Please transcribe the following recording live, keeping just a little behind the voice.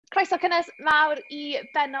Croeso cynnes mawr I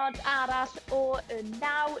benod arall o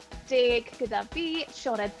 90 gyda fi,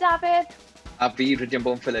 Sioned Dafydd. A fi, Rhydian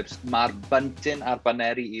Bowen Phillips. Mae'r byntin a'r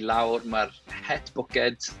baneri I lawr, mae'r het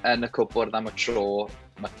bwced yn y cwbwrdd am y tro.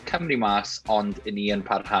 Mae Cymru mas, ond I ni yn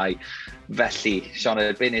parhau. Felly,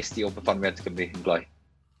 Sioned, be nes ti o perfformiad Cymru yn gloi?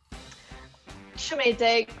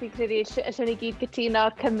 Siomedig, fi'n credu allwn ni gyd gytuno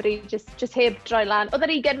Cymru, just heb droi lan. Oedd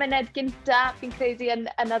yr 20 munud gynta, fi'n credu yn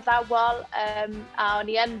addawol, a o'n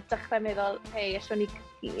i yn dechrau meddwl, hei, allwn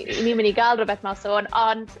ni'n mynd I gael rhywbeth mas o'n,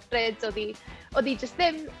 ond ryd oedd hi just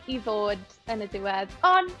ddim I fod yn y diwedd.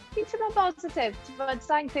 Ond fi'n teimlo'n positif,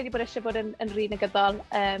 sa'n credu bod eisiau bod yn rhy negyddol.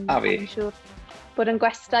 A fi. Fi'n siŵr bod yn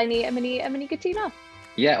gwestai ni yn mynd I gytuno.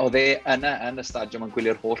 Ie, oedd e yna yn y stadiwm yn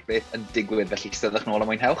gwylio'r holl beth yn digwydd, felly styddwch nôl a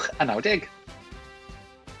mwynhewch a 90.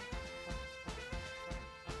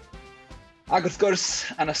 Ac wrth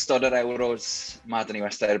gwrs, yn ystod yr Euros, mae dyn ni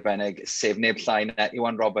wastad arbennig, sef neb llai na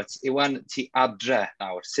Iwan Roberts. Iwan, ti adre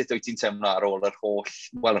nawr, sut wyt ti'n teimlo ar ôl yr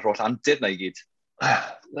holl antur na I gyd?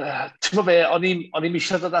 Ti'n mo fe, o'n i'n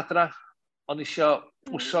eisiau dod adra, o'n eisiau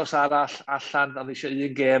wsos arall allan, o'n eisiau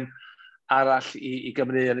un gêm arall I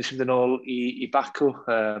Gymru, o'n eisiau mynd yn ôl I Baku.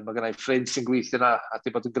 Mae gennau ffrind sy'n gweithio yna, a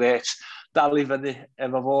di bod yn gret. Dal I fyny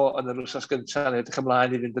efo fo yn yr wsos gyntaf, neu edrych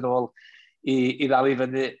ymlaen I fynd yn ôl I ddal I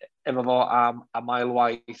fyny efo fo am ail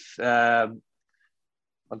waith.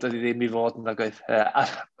 Ond dydy ddim I fod yna gwaith. A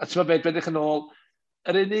ti'n mo beth, edrych yn ôl,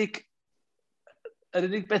 yr unig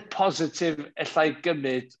beth positif allai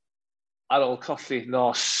gymryd ar ôl colli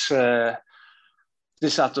nos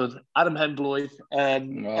dysadwn ar ymhen blwydd yn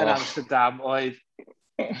Amsterdam oedd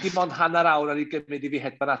dim ond hanner awr ar ei gymryd I fi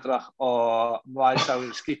hedfan adra o Maes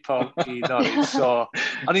Awyr Sgipol I Norwich. So,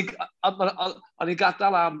 o'n i'n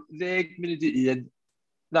gadael am 10 munud I 1.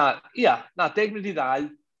 10 munud I 2.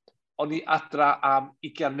 O'n i adra am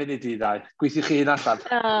 20 munud I 2. Gweithio chi hyn allan.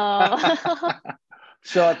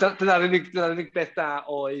 So, dyna'r unig beth da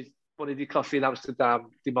oedd bod ni wedi colli yn Amsterdam,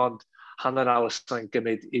 dim ond hanner awr sy'n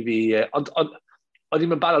gymryd I fi. Ond o'n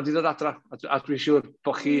i'n barod I ddod adra, a dwi'n siŵr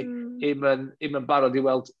bod chi ddim yn barod I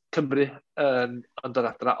weld Cymru yn dod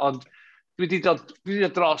adra. Ond dwi wedi dod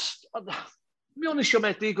dros, mi o'n I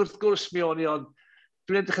siomedig wrth gwrs, ond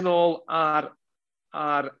dwi'n edrych yn ôl ar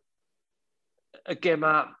y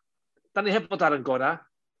gema, da ni heb bod ar yn gorau,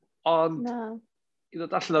 ond I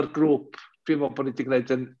ddod allan o'r grŵp, dwi'n meddwl bod ni wedi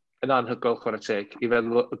gwneud yn anhygoel chwarae teg. I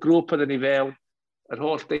feddwl y grŵp yn ni fewn, yr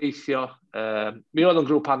holl deithio. Mi oedd yn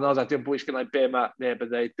grŵp anodd, a diolch bwys gynnau be mae neb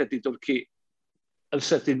yn dweud, dydy Dwrci yn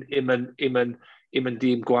sydyn im yn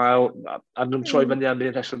dîm gwael, a nhw'n troi fyny am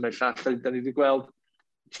un rheswm neu llall. Da ni wedi gweld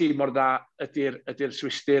tîm mor dda ydy'r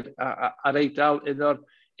Swistir a'r Eidal, un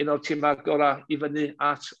o'r tîmau gorau I fyny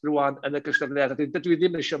at rwan yn y gystadleuaeth. Dydw I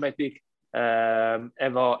ddim yn siomedig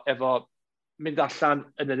efo mynd allan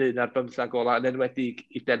yn yr un ar 15 golau, yn enwedig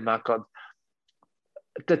I Denmark, ond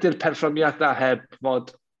dydy'r perfformiadau heb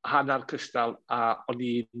fod hanner cystal a o'n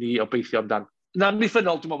ni obeithio amdan. Yn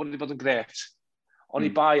amddiffynol, dwi'n meddwl bod ni bod yn gret. O'n I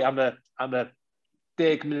bai am y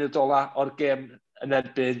 10 munud ola o'r gêm yn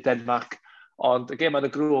erbyn Denmark, ond y gêm yn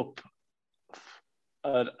y grŵp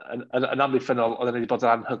yn amddiffynol, oedd wedi bod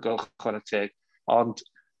yn anhygoel chwarae teg. Ond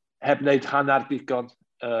heb wneud hanner digon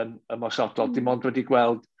yn ymosodol, dim ond wedi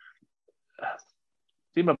gweld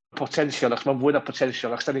ddim yn potensiol, achos mae'n fwy na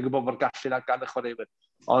potensiol, achos da ni'n gwybod bod gallu na gan y chwaraewyr.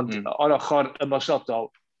 Ond o'r ochr ymosodol,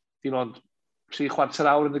 dim ond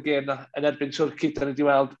 3/4 awr yn y gêm na, yn erbyn Twrci, da ni wedi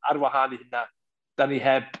weld ar wahân I hynna. Da ni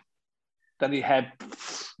heb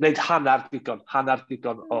wneud hanner digon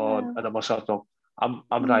yn ymosodol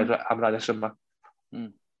am rai resymau.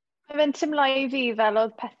 Fe'n teimlo I fi fel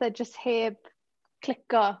oedd pethau just heb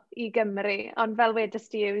clico I Gymru, ond fel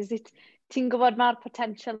wedys ti, ti'n gwybod mae'r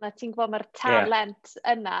potensial yna, ti'n gwybod mae'r talent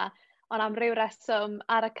yna, ond am ryw reswm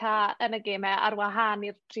ar y ca yn y gemau, ar wahân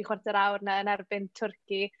i'r 3/4 awr yna yn erbyn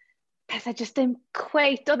Twrci, pethau just ddim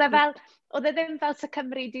cweit. Oedd e ddim fel sy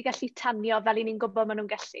Cymru wedi gallu tanio fel I ni'n gwybod maen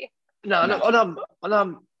nhw'n gallu. Na,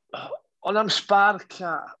 ond am spark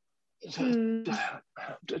a...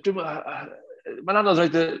 Mae'n anodd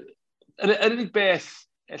roed yr unig beth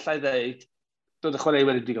allai ddeud, doedd y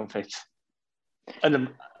chwaraewyr yn digon ffit. A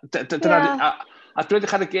dwi'n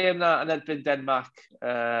edrych ar y gêm na yn erbyn Denmark.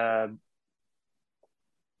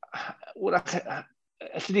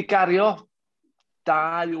 Alli ni gario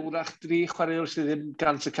 2, wrach 3 chwaraewr sydd ddim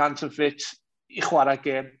 100% yn ffit I chwarae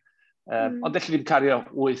gêm. Ond alli ddim cario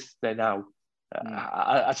 8 neu 9.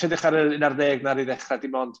 A ti'n edrych ar y 11 na'r I ddechrau,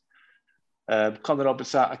 dim ond Conor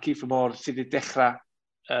Roberts a Kiefer Moore sydd wedi dechrau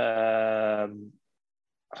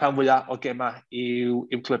rhan fwyaf o gemau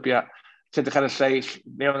i'w clybiau. Ti'n edrych ar y lleill,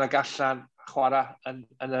 mewn ag allan, chwarae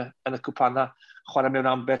yn y cwpana, chwarae mewn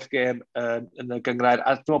ambell gêm yn y gyngrair.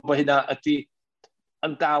 A dwi'n meddwl bod hynna ydy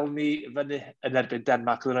yn dal ni fyny yn erbyn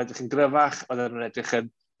Denmark. Oedden nhw'n edrych yn gryfach, oedden nhw'n edrych yn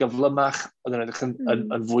gyflymach, oedden nhw'n edrych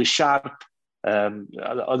yn fwy siarp.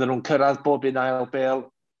 Oedden nhw'n cyrraedd bob un ail bêl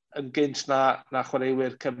yn gynt na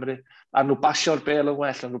chwaraewyr Cymru. A nhw basio'r bêl yn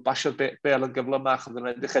well, a nhw basio'r bêl yn gyflymach, oedden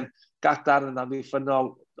nhw'n edrych yn gadarn yn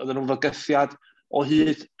amddiffynol, oedden nhw'n fygythiad o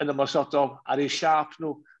hyd yn ymosodol, ar eu siarp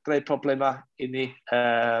nhw greu problemau i ni.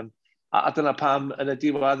 A dyna pam yn y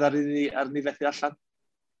diwedd ar ni fethu allan.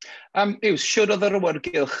 Siwr oedd yr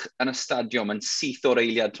awyrgylch yn y stadiwm yn syth o'r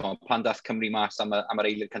eiliad pan dath Cymru mas am yr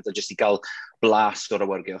eiliad cyntaf jyst i gael blas o'r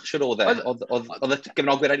awyrgylch? Siwr oedd e? Oedd y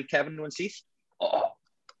gefnogwyr ar ei cefn nhw'n syth?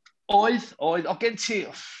 Oedd. O gen ti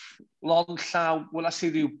long llaw, wylas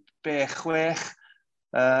i rhyw 6,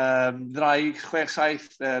 draig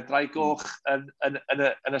 6-7, draig goch yn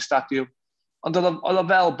y stadiwm. Ond oedd o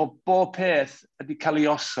fel bod bob peth wedi cael ei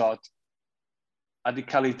osod a wedi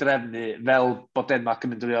cael ei drefnu fel bod Denmark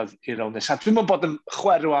yn mynd i'r rown nesaf. Dwi'n mynd bod yn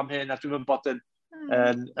chwerw am hyn a dwi'n mynd bod yn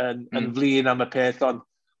flin am y peth, ond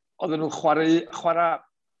oedden nhw'n chwarae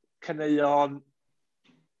cyneuon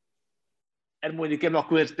mwyn i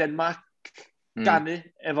gefnogwyr Denmark ganu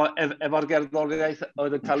efo'r gerddoriaeth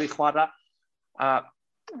oedd yn cael ei chwarae. A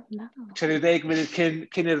 10 munud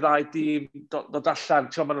cyn i'r ddau dîm dod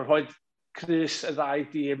allan, maen nhw'n rhoi Crys y ddau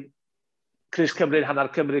dîm, Crys Cymru yn hanner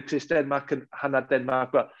Cymru, Crys Denmark yn hanner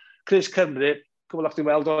Denmark. Crys Cymru, cwbl o'ch ti'n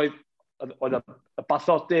weld oedd y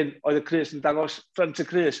bathodyn, oedd y Crys yn dangos ffrant y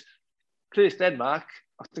Crys. Crys Denmark,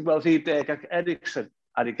 o'ch ti'n gweld Rhydeg ac Eriksen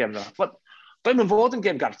ar ei gefno. Doedd nhw'n fod yn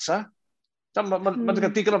gêm gartra. Mae'n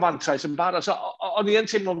cael digon o fantais yn barod. O'n i yn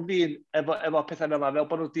teimlo'n fi'n efo pethau fel yma, fel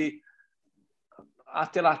bod nhw wedi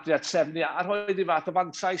adeiladu at sefni a rhoi i fath o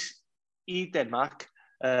fantais i Denmark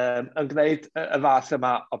yn gwneud y fath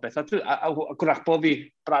yma o bethau. A gwrach bod fi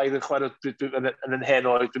braidd yn chwarae yn yn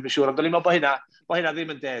hen oed, dwi'n siŵr, ond o'n i'n meddwl bod hynna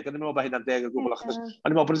ddim yn deg. O'n i'n meddwl bod hynna'n deg yn gwbl, achos o'n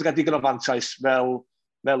i'n meddwl bod nhw'n cael digon o fantais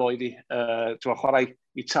fel oed i. Chwarae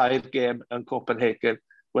i 3 gêm yn Copenhagen,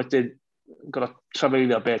 wedyn gorau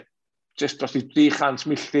trafeilio beth. Just dros i 300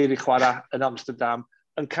 milltir i chwarae yn Amsterdam,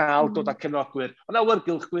 yn cael dod â cefnogwyr. Ond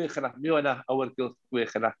awyrgylch gwych yna, mi oedd yna awyrgylch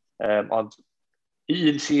gwych yna. Ond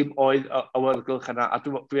un tîm oedd awyrgylch yna, a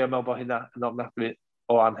dwi'n meddwl bod hynna yn ofnadwy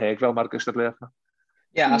o anheg, fel mae'r gystadleuaeth yna.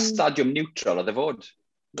 Ie, a stadiwm neutral oedd e fod.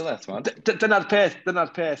 Dyna'r peth.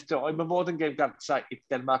 Oedd mae'n fod yn gêm gartra i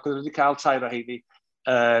Denmark, oedd wedi cael 2 o heini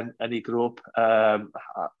yn ei grŵp.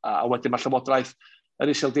 A wedyn mae Llywodraeth yr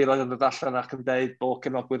Iseldiroedd yn dod allan ac yn dweud bod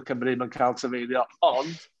cefnogwyr Cymru yn cael trafeilio,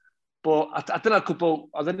 ond, a dyna'r cwbl,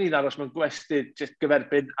 oedd ni'n aros mewn gwesti jyst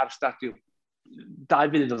gyferbyn ar stadiwm. 2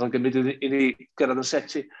 funud oedd o'n gymryd i ni gyrraedd yn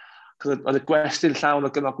seti. Oedd y gwesty'n llawn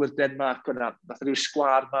o gefnogwyr Denmark, oedd rhyw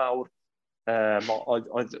sgwar mawr.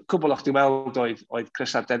 Oedd cwbl o'ch ti'n weld oedd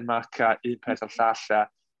Crysau Denmark a un peth o'r llall.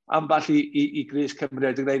 Amball i Grys Cymru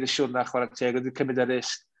oedd yn gwneud y siwrna chwarae teg, oedd yn cymryd y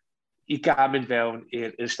risg i gael mynd fewn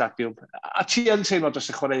i'r stadiwm. A ti yn teimlo dros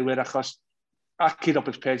y chwaraewyr achos ac i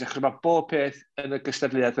Robert Page, achos mae bob peth yn y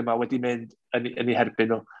gystadleuaeth yma wedi mynd yn ei herbyn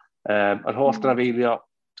nhw. Yr holl drafeilio,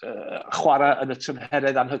 chwarae yn y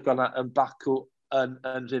tymheredd anhygoel yn Baku yn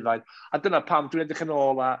Rhufain. A dyna pam dwi'n edrych yn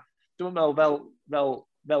ôl a dwi'n meddwl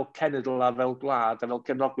fel cenedl a fel gwlad a fel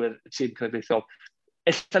cefnogwyr y tîm cenedlaethol.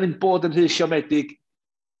 Ella ni'n bod yn rhy siomedig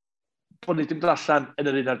bod ni ddim dod allan yn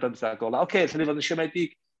yr 1/15 ola. Oce, ella ni fod yn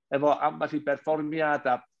siomedig efo ambell i berfformiad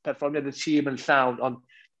a perfformiad y tîm yn llawn, ond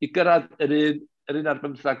i gyrraedd yr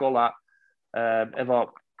 1/15 ola efo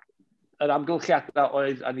yr amgylchiadau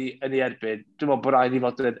oedd yn ei erbyn, dwi'n meddwl bod rhaid ni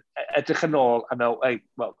fod yn edrych yn ôl a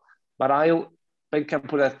meddwl, mae'r ail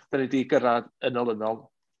bencampwriaeth da ni wedi gyrraedd yn olynol,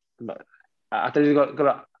 a da ni wedi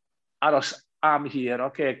gorfod aros am hir,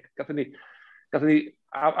 gathon ni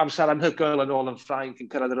amser anhygoel yn ôl yn Ffrainc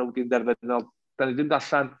yn cyrraedd yr ymgyn derfynol, da ni ddim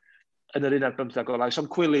allan yn yr 1/15 ola. Som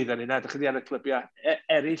cwilydd yn un, edrych yn y clybiau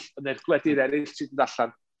eraill, yn yr gwledydd eraill sydd yn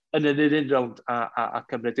allan yn yr un rownd a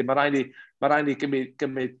cymryd. Mae rhaid ni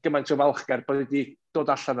gymryd gymaint o falchgar bod wedi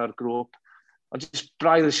dod allan o'r grŵp, ond jyst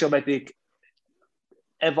braidd yn siomedig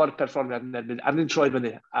efo'r perfformiad yn erbyn, ar un troi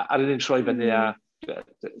fyny, a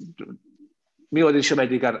mi oedd yn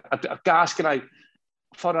siomedig a gas gynnau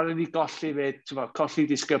ffordd ar un i golli fyd, colli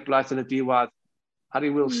disgyblaeth yn y diwedd,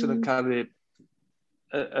 Harry Wilson yn cael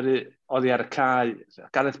oddi ar y cae,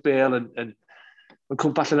 Gareth Bale yn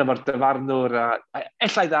cwmpa allan efo'r dyfarnwr, a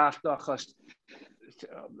ellai ddallt o, achos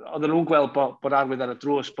oedden nhw'n gweld bod arwydd ar y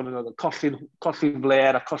drws, bod nhw'n colli'n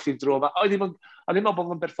fler a colli'n dro. Oedd ni'n meddwl bod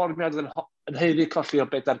nhw'n berfformiad yn heiddi colli o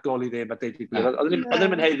beth ar gol i ddim, a deud i gwir. Oedd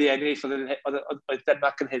ddim yn heiddi ennill, oedd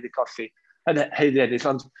Denmark yn heiddi colli, yn heiddi ennill,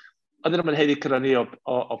 ond nhw'n heiddi cyrraedd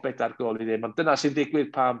o 4 gol i ddim, ond dyna sy'n digwydd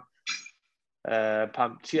pam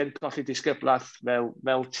ti yn colli disgyblaeth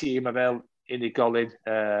fel tîm a fel unigolyn.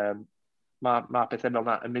 Mae pethau fel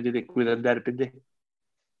yna yn mynd i ddigwydd yn derbyn di.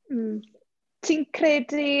 Ti'n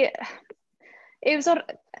credu,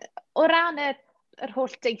 o ran yr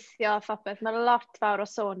holl deithio a phopeth, mae lot fawr o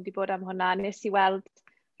sôn wedi bod am hwnna. Nes i weld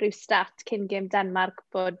rhyw stat cyn gêm Denmark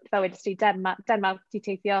bod, fel wedys ti, Denmark wedi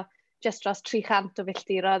teithio just dros 300 o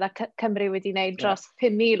filltiroedd a Cymru wedi wneud dros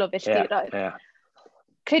 5,000 o filltiroedd.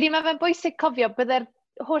 Credu mae fe'n bwysig cofio byddai'r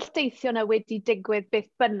holl deithio yna wedi digwydd beth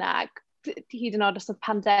bynnag, hyd yn oed os oedd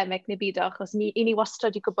pandemig neu byd o, achos i ni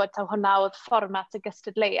wastad wedi gwybod taw hwnna oedd fformat y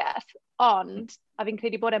gystadleuaeth, ond, a fi'n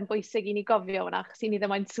credu bod e'n bwysig i ni gofio hwnna, achos i ni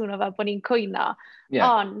ddim ond swnio fel bod ni'n cwyno,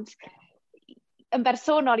 ond yn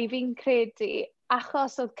bersonol i fi'n credu,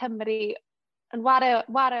 achos oedd Cymru yn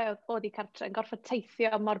wario bod i cartre, yn gorfod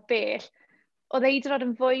teithio mor bell, oedd ei drod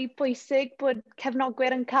yn fwy bwysig bod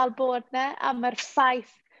cefnogwyr yn cael bod yna, a mae'r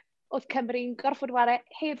ffaith oedd Cymru'n gorfod wario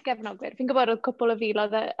heb gefnogwyr. Fi'n gwybod oedd cwpl o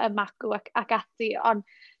filoedd y Macw ac ati, ond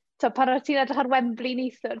pan oedd ti'n edrych ar Wembley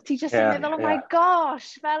neithwr, ti jyst yn meddwl, oh my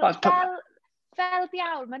gosh, fel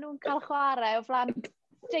diawl, maen nhw'n cael chwarae o flan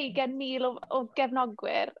 20,000 o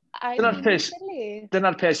gefnogwyr.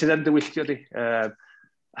 Dyna'r peth sydd yn dywylltio di.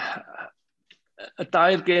 Y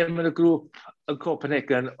 2 gêm yn y grŵp yn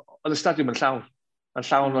Copenhagen, oedd y stadiwm yn llawn. Yn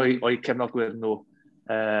llawn o'i cefnogwyr nhw.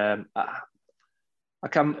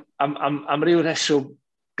 Ac am ryw reswm,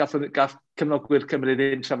 gath cefnogwyr Cymru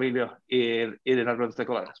ddim trafeilio i'r un ar rwyd y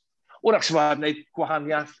golau. Wrach sy'n fawr wneud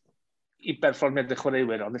gwahaniaeth i berfformiad y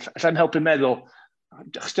chwaraewyr, ond allai'n helpu meddwl,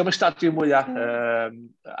 chos y stadiwm mwyaf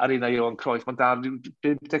ar un o Johan Cruyff, mae'n dar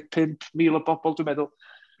 55,000 o bobl, dwi'n meddwl.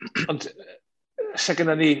 Ond se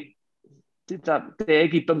gyda ni 10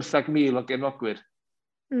 i 15,000 o gefnogwyr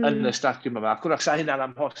yn y stadiwm yma. Ac wrach sa hynna'n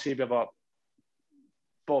amhosib efo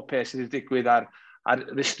bob peth sydd wedi digwydd ar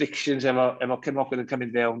restrictions efo cefnogwyr yn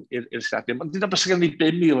cymryd fewn i'r stadiwm. Ond dyna bys gyda ni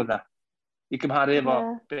 5,000 yna i gymharu efo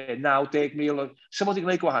 9-10,000. Sef mod i'n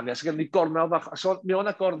gwneud gwahaniaeth, sef gyda ni gornel fach. So, mi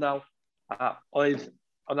o'na gornel, a oedd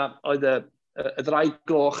y ddraig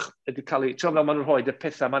goch wedi cael ei... Ti'n fel maen nhw'n rhoi y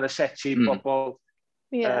pethau, maen y seti bobl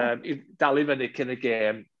i dal i fyny cyn y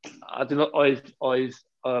gêm. A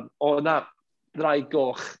o'na ddraig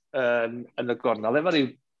goch yn y gornel. Efo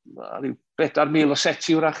rhyw 4,000 o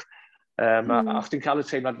seti wrach. A chdi'n cael y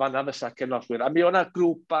teimlad fanna fysa cefnogwyr. A mi o'na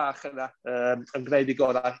grŵp bach yna yn gwneud i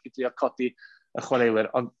gorau i drio codi y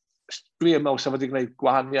chwaraewyr. Ond dwi'n meddwl sef wedi gwneud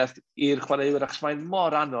gwahaniaeth i'r chwaraewyr achos mae'n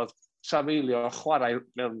mor anodd trafeilio a chwarae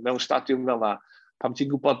mewn stadiwm fel yna. Pam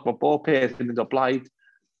ti'n gwybod bod bob peth yn mynd o blaid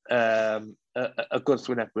y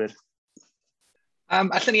gwrthwynebwyr.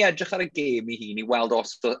 Allen ni edrych ar y gêm i hun i weld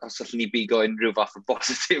os allen ni bigo unrhyw fath o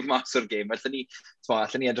bositif mas o'r gêm. Allen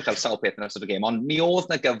ni edrych ar sawl peth yn ystod y gêm. Ond mi oedd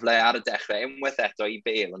na gyfle ar y dechrau unwaith eto i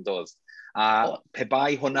Bale yn dod. A pe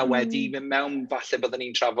bai hwnna wedi mynd mewn, falle byddwn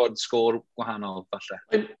ni'n trafod sgôr gwahanol, falle.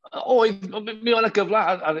 Oedd, mi oedd na gyfle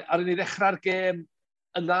ar un i ddechrau'r gêm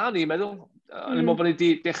yna, ni'n meddwl. O'n i'n meddwl bod ni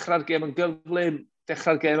wedi dechrau'r gêm yn gyflym,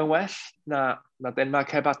 dechrau'r gêm yn well, na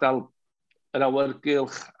Denmark heb adael yn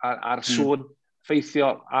awyrgylch a'r sŵn ffeithio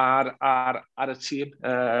ar y tîm.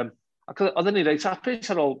 Ac oedden ni'n reit apus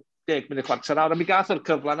ar ôl 10 munud chwarter awr, a mi gath o'r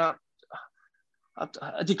cyfle yna,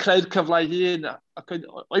 ydi creu'r cyfle ei hun, ac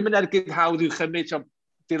oedd mynd ergyd hawdd i'w chymryd,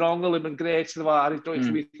 di'r ongl ddim yn gret iddo fo ar ei dwy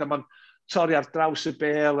chwyth, a mae'n torri ar draws y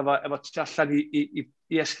bel, efo tu allan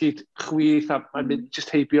i esgyd chwyth, a mae'n mynd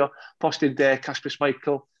just heibio postyn 10, Kasper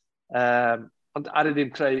Schmeichel. Ond ar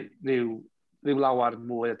ddim creu rhyw lawar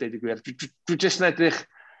mwy a deud y gwir. Dwi'n just yn edrych,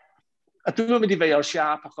 a dwi'n mynd i feio'r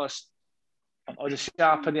siap achos oedd y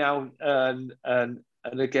siap yn iawn yn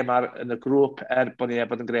y gemar yn y grŵp bod ni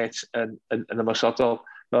bod yn gret yn ymosodol.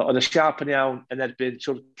 Oedd y siap yn iawn yn erbyn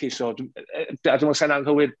Twrci, so dwi'n meddwl sy'n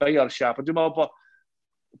anghywir beio'r siap. Dwi'n meddwl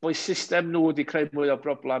bod system nhw wedi creu mwy o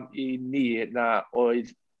broblem i ni na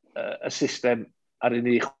oedd y system ar un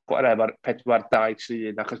i chwarae efo'r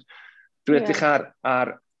 4-2-3-1. Achos dwi'n edrych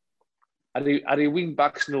ar ei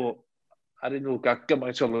wingbacks nhw, ar un nhw gael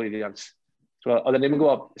gymaint o lwyddiant. Oedden ni'n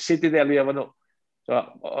gwybod sut i ddelio efo nhw.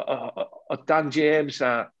 O Dan James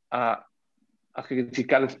a ti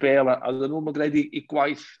Gareth Bale, a oedden nhw'n gwneud i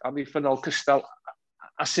gwaith am ei ffynol cystal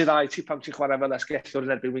a syddau ti pam ti'n chwarae fel esgellwr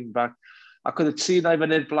yn erbyn wingback. Ac oedd y tri na i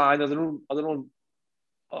fyny'r blaen, oedden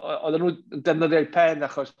nhw'n defnyddio'u pen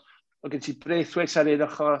achos oedd gen ti Braithwaite ar un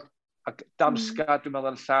ochr ac Damsgaard dwi'n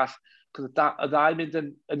meddwl yn llall. Y ddau mynd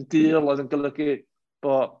yn dîl oedd yn golygu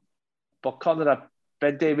bod Conor a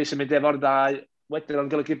Ben Davies yn mynd efo'r ddau, wedyn o'n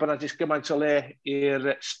golygu bod yna jyst gymaint o le i'r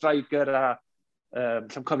striker a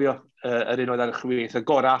Llam cofio yr un oedd ar y chwith, y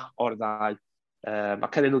gorau o'r ddau. Mae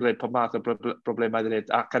Ceri nhw'n gwneud pob math o broblemau yn yd,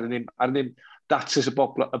 ac ar ddim datrys y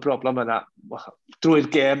broblem yna drwy'r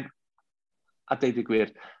gêm a deud y gwir.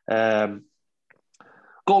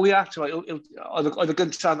 Golia, oedd y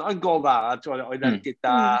gyntaf, oedd gol dda, oedd ergyd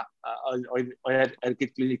da, oedd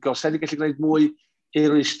ergyd glinigol. Sa'n ni'n gallu gwneud mwy i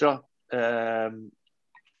rwystro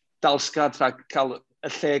dalsgad rhag cael y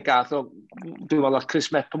lle gath o, dwi'n meddwl, Chris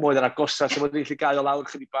Mepham oedd ar agosach, so wedi gallu gael o lawr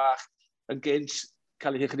chydig bach yn gynt,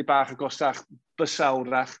 cael ei chydig bach agosach,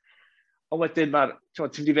 bysawrach. Ond wedyn ti'n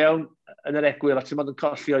mynd i fewn yn yr egwyl, a ti'n mynd yn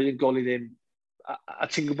colli o un gol i ddim, a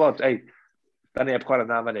ti'n gwybod, ei, da ni eb chwarae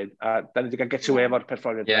na fan hyn, a da ni wedi cael get away efo'r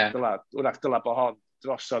perfformiad. Wrach dyla bo hon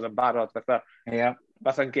drosodd yn barod,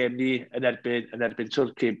 fatha'n gêm ni yn erbyn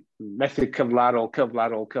Twrci, methu cyfla ar ôl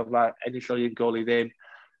cyfla, ennill o un gol i ddim.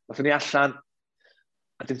 Nathon ni allan,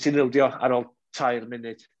 a dim ti'n ildio ar ôl 3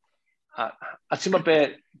 munud. A ti'n meddwl be,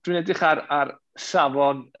 dwi'n edrych ar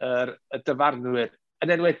safon y dyfarnwyr,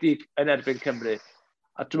 yn enwedig yn erbyn Cymru,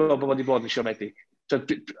 a dwi'n meddwl bod wedi bod yn siomedig.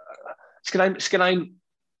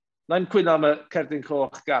 Na'n cwyno am y cerdyn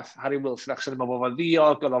coch gath Harry Wilson, achos yma bod o'n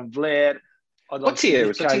ddiog, oedd o'n fler. O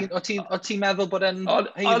ti'n meddwl bod e'n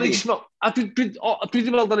heiddi? A dwi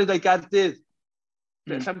wedi meddwl bod ni'n dweud Gaerdydd.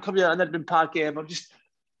 Llam cofio yn erbyn pa gêm, ond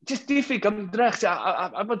just diffyg ymdrech,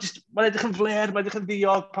 a mae'n edrych yn fler, mae'n edrych yn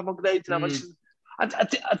ddiog pan mae'n gwneud yna. A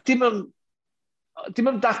dim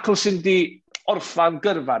yn dacl sy'n di orffan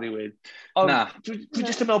gyrfa rhywun. Na. Dwi'n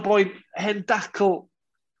just yn meddwl bod hen dacl.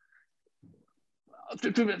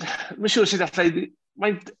 Mae'n siŵr sydd allai,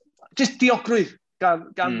 mae'n just diogrwydd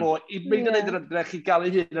gan mo, i mynd yn edrych ymdrech i gael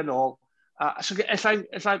ei hun yn ôl.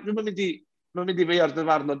 Dwi'n mynd i fi o'r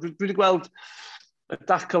dyfarno. Dwi wedi gweld y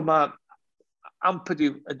dacl yma Ampadu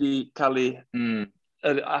wedi cael ei...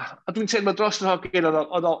 A dwi'n teimlo dros yr hogyn,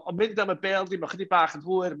 oedd o'n mynd am y bel, ddim o'n chydig bach yn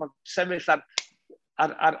hwyr, mae'n sefyll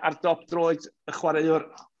ar dop droed y chwaraewr.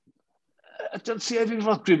 Dwi'n mynd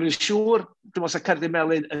yn siŵr, dwi'n meddwl Cerdyn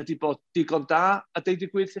Melyn wedi bod digon da, a deud i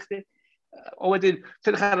gwir i chdi. O wedyn,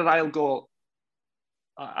 tynach ar yr ail gol,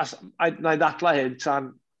 na i ddadla hyn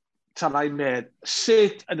tan a'i med,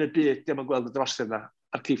 sut yn y byd ddim yn gweld y drost yna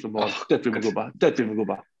ar Cif y Môr? Dydw i'n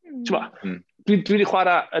gwybod. Dwi wedi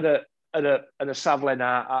chwarae yn y safle yna,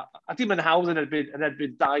 a dim yn hawdd yn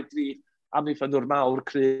erbyn 2-3 amddiffynwr mawr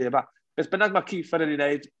cryf. Beth bynnag mae Cif yn ei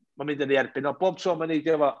wneud, mae'n mynd yn ei erbyn. O bob tro mae'n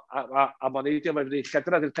neidio fo, a mae'n neidio fo'n fryllad.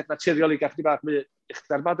 Dyna dyna'r tec naturiol i gallu bach mwy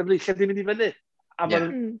uchder. Mae'n fryllad i mynd i fyny. A mae'n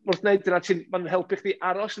wrth wneud dyna, mae'n helpu chdi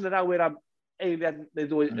aros yn yr awyr am eiliad neu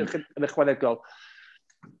ddwy yn ychwanegol.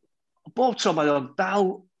 Bob tro mae o'n dal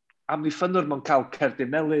amddiffynwr mae'n cael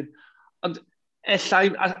Cerdyn Melyn. Ond ellai,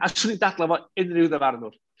 a swn i'n dadla fo unrhyw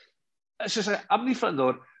ddyfarnwr.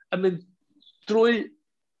 Amddiffynwr yn mynd drwy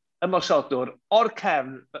ymosodwr o'r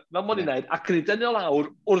cefn, fel mwyn i wneud, ac yn ei dynnu lawr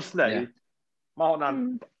wrth wneud, mae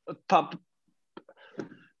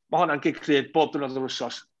hwnna'n gigrydd bob dwrnod yr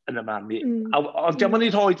wsos yn y man ni. Ond diolch yn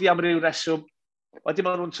ei rhoi di am ryw reswm, wedyn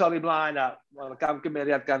maen nhw'n torri mlaen, a mae'n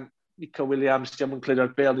gamgymeriad gan Nico Williams, diolch yn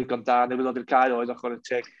clirio'r bel digon da, neu fydd oedd i'r cael oedd ochr y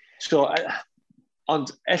teg. Ond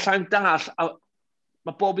ellai'n dall,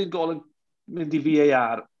 mae bob un gol yn mynd i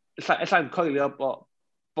VAR, ellai'n coelio bod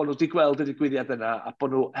nhw wedi gweld y digwyddiad yna, a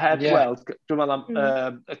bod nhw heb gweld, dwi'n meddwl am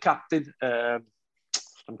y captain,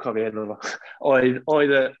 dwi'n cofio enw fo,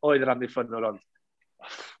 oedd yr amddiffynwr, ond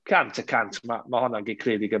 100%, mae hwnna'n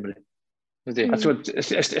gyd i Gymru.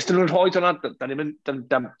 Ystyn nhw'n rhoi hwnna, da ni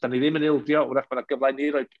ddim yn ildio, wrach mae'n gyfle ni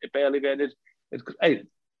roi bel i fe'n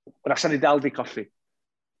wrach sa'n ni dal di colli.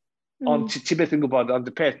 Ond ti beth yn gwybod, ond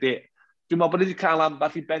y peth di, dwi'n meddwl bod ni wedi cael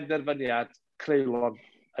ambell i benderfyniad creulon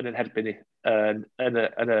yn yn herbyn ni yn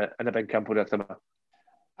y bencampwriaeth yma.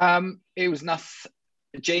 Ews, nath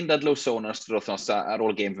Jane Ludlow sôn ar ystod wythnos ar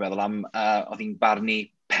ôl gêm, fi'n meddwl am, oedd hi'n barnu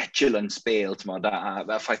petulance Bale,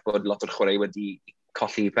 a ffaith bod lot o'r chwarae wedi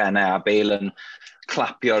colli pennau, a Bale yn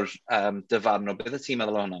clapio'r dyfarno. Beth y ti'n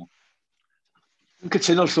meddwl o hwnna? Yn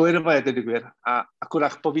cytuno'r llwyr yma, dweud y gwir, ac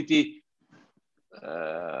wrach bod fi wedi...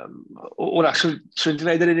 wrach, swn i'n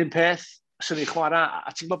gwneud yr un peth, swn i'n chwarae,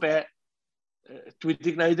 a ti'n gwybod be, dwi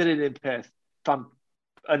wedi gwneud yr un peth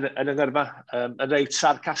yn yngyrfa, yn reit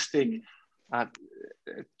sarcastig. A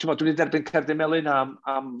dwi wedi derbyn Cerdyn Melyn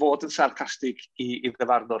am fod yn sarcastig i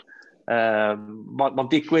ddyfarnwr.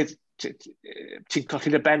 Mae'n digwydd, ti'n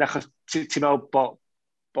colli'n y ben achos ti'n meddwl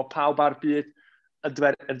bod pawb ar byd yn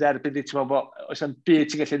derbyn ni, ti'n meddwl bod oes yna byd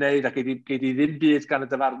ti'n gallu gwneud ac gei di ddim byd gan y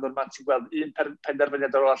dyfarnwr yma, ti'n gweld un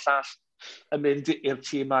penderfyniad ar ôl llall yn mynd i'r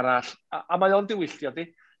tîm arall. A mae o'n diwyllio di.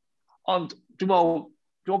 Ond dwi'n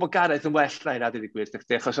meddwl bod Gareth yn well na hynna, dydy gwir,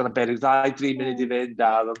 achos o'na beryg 2-3 munud i fynd,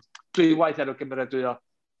 a dwi waith ar o gymeradwyo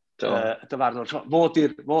dyfarnwr. Fod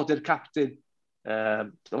i'r captain,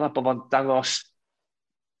 dyna bod fo'n dangos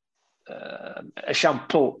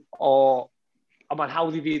esiampl o mae'n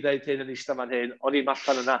hawdd i fi ddeud hyn yn eistedd fan hyn, o'n i'n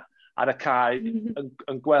allan yna ar y cae,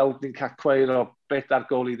 yn gweld ni'n cael cweir o beth ar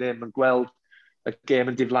gol i ddim, yn gweld y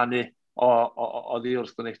gêm yn diflannu o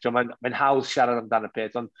ddiwrth ni. Mae'n hawdd siarad amdano y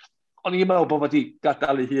peth, ond o'n i'n meddwl bod wedi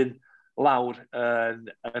gadael ei hun lawr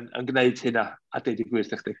yn gwneud hynna a deud i gwir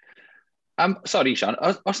chdi. Sorry, Sean,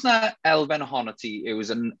 os na elfen ohono ti yw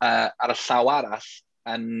ar y llaw arall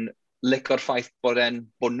yn licor ffaith bod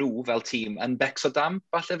nhw fel tîm yn becso dam,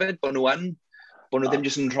 falle fyd, bod nhw ddim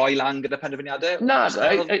jyst yn rhoi lan gyda penderfyniadau? Na,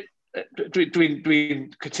 dwi'n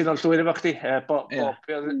cytuno'n llwyr efo chdi,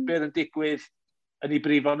 beth yn digwydd yn ei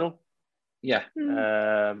brifo nhw. Ie.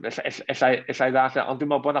 Ellai ddall, ond dwi'n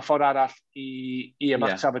meddwl bod yna ffordd arall i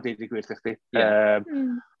ymateb y deud i gwir chdi.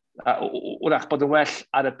 Wrach bod yn well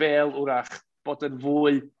ar y bel, wrach bod yn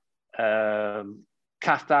fwy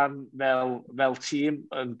cadarn fel tîm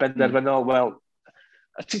yn benderfynol. Wel,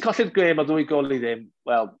 ti'n colli'r gêm o 2 gol i ddim,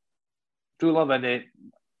 wel, dwi'n lo fyny,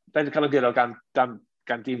 ben cael yn gyro gan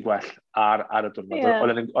dîm gwell ar y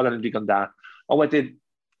diwrnod. Oedd yn digon da. Ond wedyn,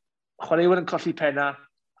 chwaraewyr yn colli penna,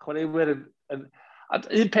 chwaraewyr yn...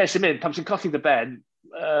 Un peth sy'n mynd, pam sy'n colli dy ben,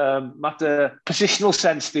 mae dy positional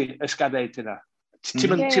sense di ysgaddeud hynna.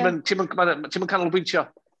 Ti'n mynd canolbwyntio.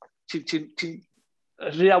 Ti'n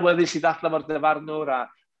rheaweddus i ddadla fo'r dyfarnwr a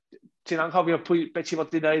ti'n anghofio beth ti'n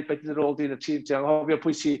fod i wneud, beth yw'r rôl di'n y tîm, ti'n anghofio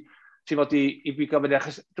pwy ti'n fod i bigo fyny.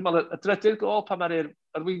 Achos dwi'n meddwl, y drydydd gol pan mae'r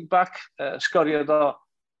wingback sgorio o,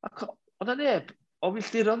 oedd neb o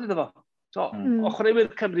filltirodd iddo fo. O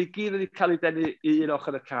chwaraewyr Cymru gyd wedi cael ei denu i un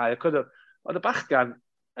ochr y cae. Oedd y bachgan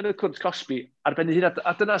yn y cwrt Cosby arbennu hyn,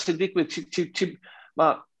 a dyna sy'n digwydd.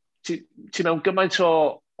 Ti'n mewn gymaint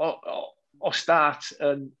o start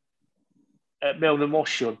mewn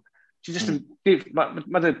emosiwn.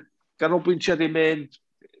 Mae ganolbwyntio ddim mynd,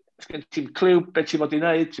 ti'n clyw beth ti'n fod i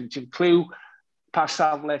wneud, ti'n clyw pa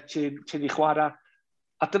safle ti'n ei chwarae.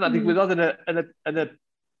 A dyna ddigwyddodd yn y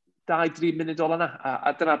 2-3 munud ôl yna.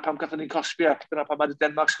 A dyna pam gathen ni'n Cosby, a dyna pam mae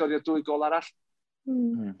Denmark sgorio 2 gol arall.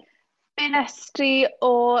 Be'n estri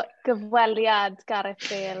o gyfweliad Gareth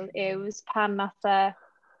Bale yws pan nath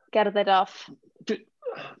gerdded off? Ti'n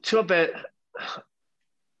meddwl beth,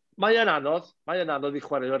 mae'n anodd i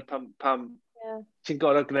chwaraewr pam ti'n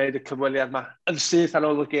gorau gwneud y cyfweliad yma yn syth ar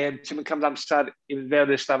ôl y gêm, ti'n mynd cymryd amser i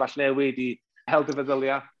fewn i'r stafell newid, i hel dy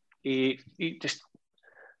feddylia, i just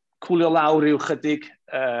cwlio lawr i'w chydig.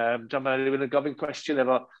 Mae rhywun yn gofyn cwestiwn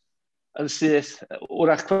efo yn syth,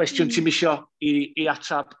 wrach cwestiwn ti'n misio i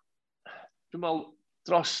atab. Dwi'n meddwl,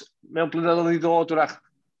 dros mewn blynyddoedd i ddod, wrach,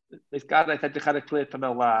 wneud Gareth edrych ar y clip a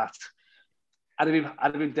mewn lat. Ar y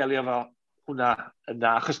fi'n delio efo hwnna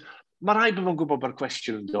yna, achos mae rhaid bod fo'n gwybod bod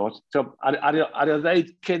cwestiwn yn dod. Ar i o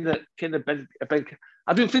ddeud cyn y ben...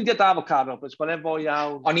 A dwi'n ffrindiau da fo Carl Roberts, mae'n efo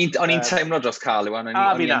iawn... O'n i'n teimlo dros Carl, Iwan.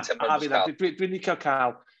 Dwi'n licio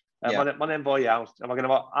Carl. Mae'n efo iawn. Mae gen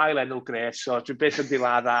i fo ail enw gres, so dwi'n beth yn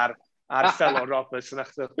dilad ar fellow Roberts.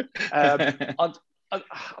 Ond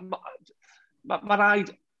mae rhaid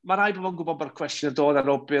bod fo'n gwybod bod cwestiwn yn dod ar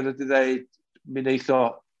ôl beth ydy dweud, mi wneud o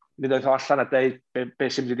allan a dweud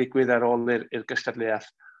beth sy'n mynd i ddigwydd ar ôl i'r gystadleuaeth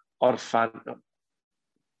orffan.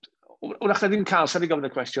 Wrach na ddim cael, sa'n i gofyn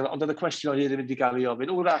y cwestiwn, ond oedd y cwestiwn o hyd yn mynd i gael ei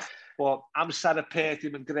ofyn. Wrach bod amser y peth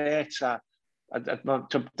ddim yn gret, a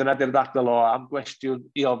dyna di'r ddadl o am gwestiwn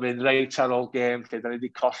i ofyn reit ar ôl gêm, lle da ni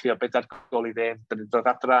wedi colli o beth ar gol i ddim, da ni'n dod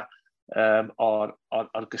adra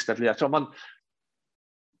o'r gystadleuaeth.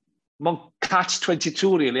 Mae'n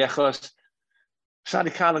catch-22, really, achos sa'n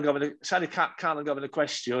i cael yn gofyn y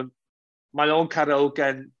cwestiwn, mae o'n cael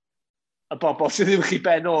gen y bobl sydd ddim chi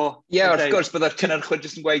ben o... Ie, wrth gwrs, byddai'r cynnyrchwyr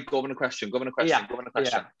jyst yn gweud gofyn y cwestiwn.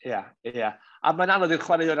 Ie. A mae'n anodd i'r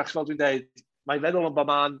chwaraewr, achos fel dwi'n dweud, mae'n feddwl yn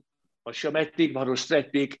boman, mae'n siomedig, mae'n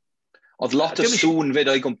rwystredig. Oedd lot o sŵn fyd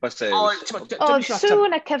o'i gwmpas e. Oedd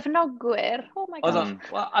sŵn y cefnogwyr. Oh my god.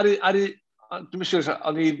 Dwi'n siŵr,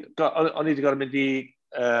 o'n i wedi gorfod mynd i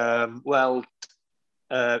weld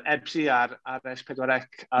MC ar S4C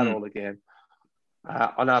ar ôl y gêm.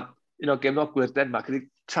 O'na un o gefnogwyr Denmark wedi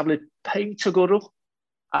taflu peint o gwrw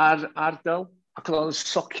ar Dyl. Ac oedd o'n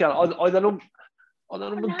socian. Oedden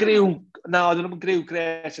nhw'n griw... Na, oedden nhw'n griw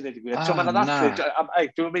gres yn edrych gwir. So mae'n ddathlu.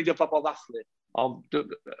 Dwi'n meindio pobl ddathlu. Ond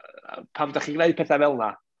pam da chi'n gwneud pethau fel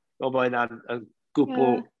yna, mae hynna'n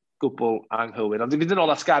gwbl anghywir. Ond dwi'n mynd yn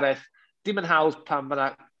ôl at Gareth, dim yn hawdd pam mae yna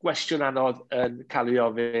gwestiwn anodd yn cael ei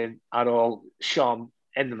ofyn ar ôl Sean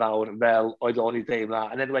enfawr fel oedd o'n i deimla.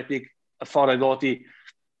 Yn enwedig y ffordd oedd i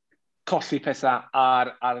colli pethau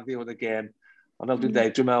ar ddiwedd y gêm. Ond fel dwi'n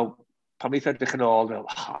dweud, dwi'n meddwl, pan mi edrych yn ôl, dwi'n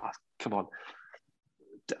meddwl, come on.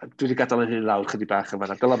 Dwi wedi gadael yn hyn lawr chydig bach yma.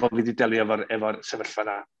 Dyla bod fi wedi delio efo'r sefyllfa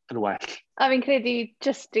yna yn well. A fi'n credu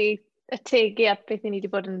just i y tegu at beth ni wedi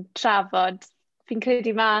bod yn trafod. Fi'n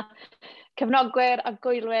credu mae cefnogwyr a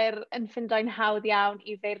gwylwyr yn ffindo'n hawdd iawn i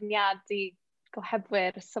feirniadu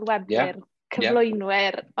gohebwyr, sylwebwyr,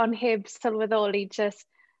 cyflwynwyr, ond heb sylweddoli just...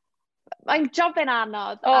 Mae'n job yn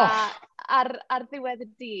anodd, a ar ddiwedd y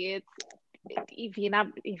dydd, i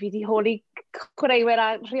fi di holi chwaraewyr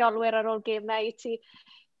a rheolwyr ar ôl gêm na, i ti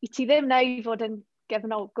ddim na i fod yn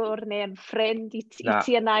gefnogwr neu yn ffrind, i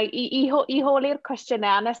ti yna i holi'r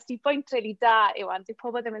cwestiynau, a nes di bwynt rili da, Iwan, di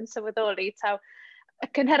pobl ddim yn sylweddoli, taw y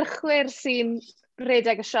cynhyrchwyr sy'n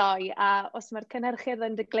redeg y sioe, a os mae'r cynhyrchydd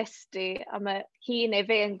yn dy glistu, a mae hi neu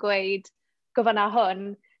fe yn gweud, gofynna hwn,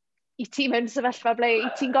 i ti mewn sefyllfa ble i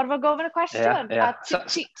ti'n gorfod gofyn y cwestiwn, a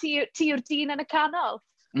ti yw'r dyn yn y canol.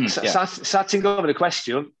 Sa ti'n gofyn y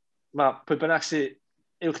cwestiwn, mae pwy bynnag sy'n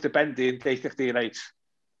uwch dy bendi yn deithio chdi, reit,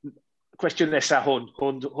 cwestiwn nesaf hwn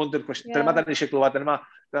yw'r cwestiwn. Dyna ma da ni eisiau glywed,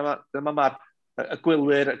 dyna mae'r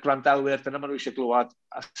gwylwyr, y gwrandawyr, dyna ma nhw eisiau glywed,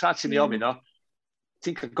 a sa ti'n ei ofyn o,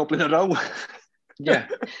 ti'n cael goblin y row.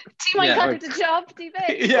 Ti moyn cadw dy job, di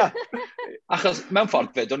fe? Achos mewn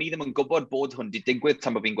ffordd fyd, o'n i ddim yn gwybod bod hwn di digwydd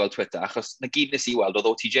tan bod fi'n gweld Twitter, achos na gyd nes i weld,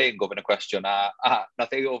 oedd OTJ yn gofyn y cwestiwn, a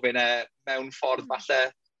nath ei ofyn mewn ffordd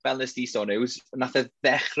falle, fel nes di sôn Ews, nath e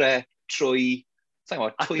ddechrau trwy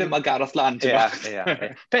mae Gareth Land.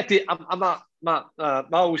 Peti, mae'n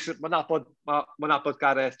nabod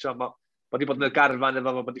Gareth, mae wedi bod yn y garfan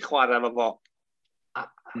efo, mae wedi chwarae efo fo, a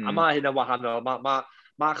mae hynna wahanol,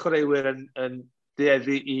 mae chwaraewyr yn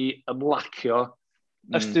dueddu i ymlacio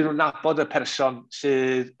os dyn nhw'n nabod y person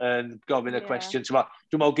sydd yn gofyn y cwestiwn.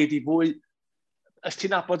 Dwi'n meddwl gei di fwy, os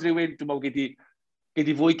ti'n nabod rhywun, dwi'n meddwl gei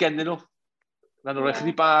di fwy gennyn nhw. Na nhw'n rhoi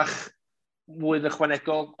chydig bach mwy yn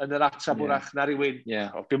ychwanegol yn yr atab wrach na rhywun.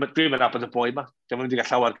 Dwi'n nabod y boi yma, dwi'n mynd i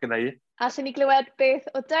gael llawer gyda i. A sy'n ni glywed beth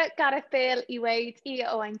o Gareth Bale i weid i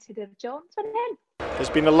Owain Tudur-Jones fan hyn.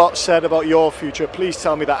 There's been a lot said about your future. Please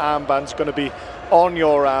tell me that armband's going to be on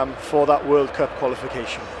your arm for that World Cup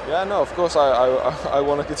qualification. Yeah, no, of course I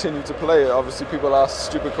want to continue to play. Obviously people ask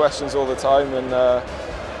stupid questions all the time,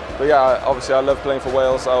 but yeah, obviously I love playing for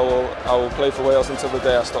Wales. I will play for Wales until the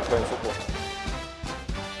day I stop playing football.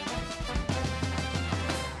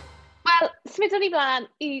 Wel, smidwn ni blaen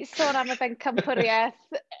i sôn am y bencampwriaeth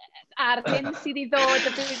a'r hyn sydd i ddod.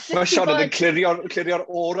 Mae Sioned yn clirio'r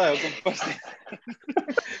ora o gwmpas ni.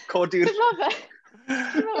 Codi'r...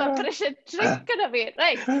 Dwi'n meddwl bod eisiau drink yna fi.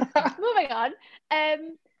 Right, moving on.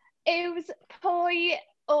 Yws, pwy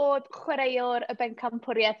oedd chwaraewr y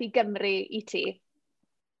bencampwriaeth i Gymru i ti?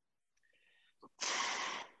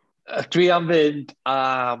 Dwi am fynd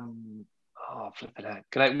am...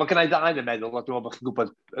 Mae gennau ddau yn y meddwl, a dwi'n meddwl bod chi'n gwybod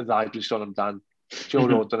y ddau dwi'n sôn amdan. Joe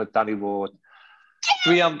Rodon a Danny Ward.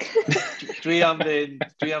 Dwi am fynd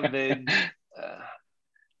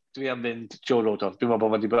Joe Rodon. Dwi'n meddwl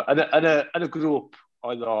bod wedi bod... Yn y grŵp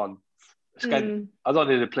oedd o'n... Oedd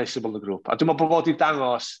o'n irreplaceable yn y grŵp. A dwi'n meddwl bod wedi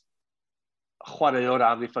dangos chwaraewr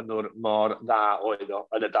amddiffynwr mor dda oedd o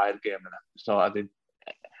yn y dau'r gêm yna. So,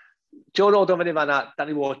 Joe Rodon fan i fanna,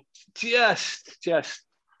 Danny Ward, just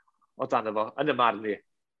o dan efo, yn y marn ni.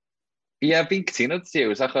 Ie, fi'n cytuno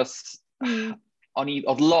tiws, achos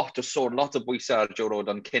oedd lot o sôn, lot o bwysau ar Joe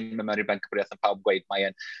Rodon cyn mewn i'r bencampwriaeth yn pawb gweud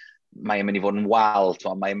mae'n mynd i fod yn wal,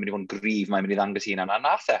 mae'n mynd i fod yn gryf, mae'n mynd i ddangos un yna.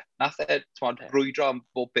 Nath e rwydro am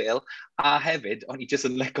bob bil, a hefyd, o'n i jyst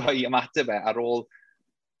yn lygo i ymateb ar ôl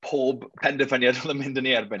pob penderfyniad oedd yn mynd yn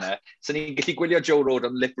ei erbyn e. So ni'n gallu gwylio Joe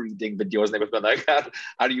Rodon lip-reading videos neu beth bynnag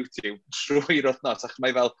ar YouTube trwy'r wythnos, ac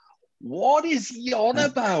mae fel, what is he on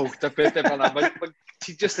about? A bethau fel yna.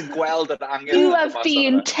 Ti just yn gweld yr angel. You have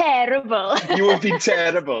been terrible. You have been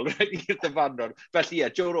terrible. I'r dyfanwr. Felly ie,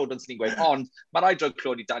 Joe Rodon sy'n ni'n gweud. Ond mae rhaid roed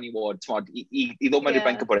clod i Danny Ward, i ddod mewn i'r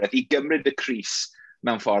bencampwriaeth, i gymryd y Cris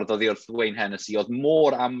mewn ffordd oedd wrth Wayne Hennessy. Oedd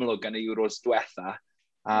mor amlwg yn y Euros diwetha.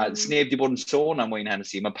 A sneb di bod yn sôn am Wayne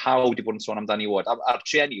Hennessy. Mae pawb di bod yn sôn am Danny Ward. A'r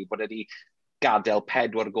trien yw bod wedi gadael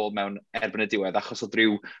 4 gol mewn erbyn y diwedd, achos oedd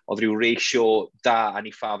rhyw ratio da a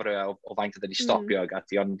ni ffafr o faint oedd wedi stopio ag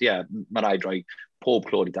ati, ond ie, mae rhaid rhoi pob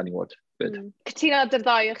clod i Danny Ward. Cytuno dy'r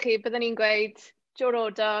ddau o chi, byddwn ni'n gweud Joe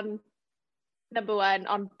Rodon, number 1,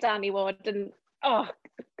 ond Danny Ward yn,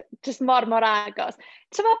 just mor agos.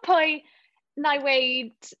 Ti'n meddwl pwy na i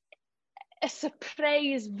weid y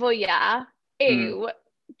surprise fwyaf yw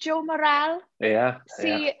Joe Morrell,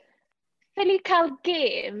 sy'n ffili cael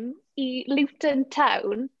gêm i Luton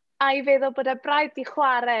Town, a i feddwl bod y braidd i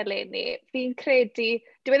chwarae eleni, fi'n credu,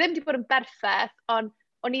 dwi ddim wedi bod yn berffaith, ond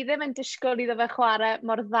o'n i ddim yn disgwyl iddo fe chwarae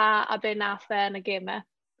mor dda a be nath e yn y gemau.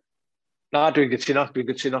 Na, dwi'n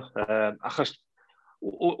gytuno. Achos,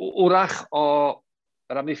 wrach o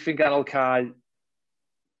yr amddiffyn ganol cael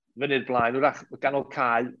fyny'r blaen, wrach ganol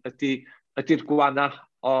cael ydy'r gwana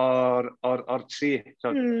o'r tri.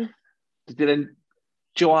 Dydy'r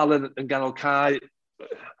Joe Allen yn ganol cael,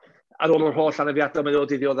 ar ôl yr holl anafiadau mae o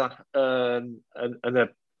wedi ddiodd yn y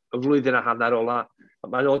flwyddyn a hanner ola.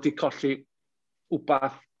 Mae o wedi colli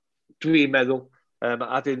wbath, dwi'n meddwl.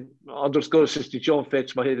 Ond wrth gwrs, ysdi John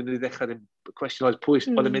Fitch, mae hyn yn ei ddechrau, cwestiwn oedd pwy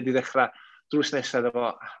oedd yn mynd i ddechrau drws nesaf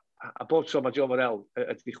efo. A bob tro mae John Morel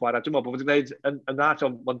wedi chwarae. Dwi'n meddwl bod wedi gwneud yn dda,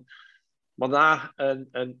 mae'n dda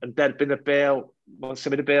yn derbyn y bel, mae'n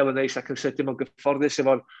symud y bel yn neis ac yn sydyn, mae'n gyfforddus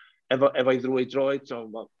efo'i ddrwy droed.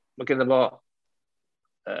 Mae gen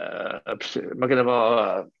fo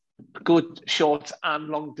good short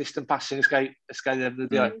and long distance passing ysgai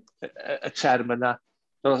ddefnyddio y term yna.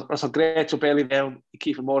 Roedd o'n gret o bel i mewn i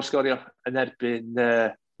Kiefer Moore sgorio yn erbyn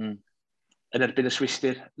y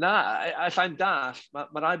Swistir. Na, allai'n dall,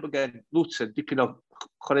 mae rai bod gen Luton dipyn o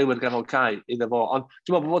chwaraewyr ganol cae iddo fo. Ond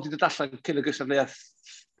dwi'n meddwl bod wedi dod allan cyn y gysadleuaeth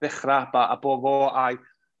ddechrau a bod fo a'i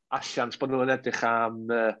asiant bod nhw'n edrych am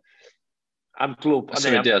glwb.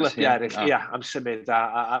 Am glwbiau eraill, am symud a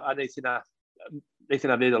wneud hynna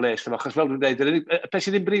fydd o les. Achos fel dwi'n dweud, beth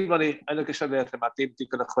sydd ddim brif o'n i yn y gysadleuaeth yma, dim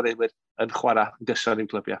digon o chwaraewyr yn chwarae yn gyson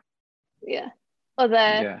i'n glwbiau. Ie. Oedd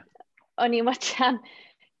o'n i'n watchan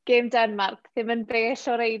Game Denmark, ddim yn bell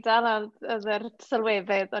o'r Eidal, oedd yr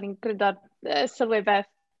sylwefydd, o'n i'n gryndo sylwebeth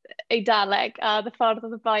Eidaleg, a oedd y ffordd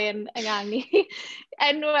oedd y boi yn yngangu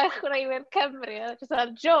enwau chwaraewyr Cymru, a jyst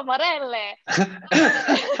oedd Joe Morelle.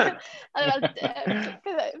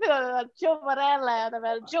 Joe Morelle, a oedd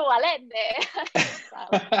fel Joe Alenne.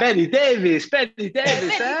 Benny Davies,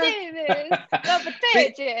 Robert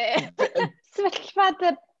Page. Sefyllfad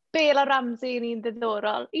y Bale a Ramsey yn un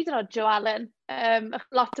ddiddorol. Hyd yn oed Joe Allen. Mae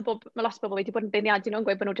lot o bobl wedi bod yn beirniadu nhw'n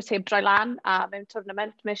gweud bod nhw jyst heb droi lan a mewn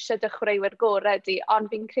tournament mae eisiau dy chwaraewyr gorau ydi, ond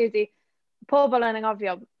fi'n credu pobl yn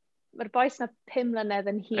angofio, mae'r boes na 5 mlynedd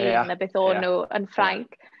yn hyn na beth o'n nhw yn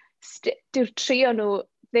Ffrainc. Dyw'r trio nhw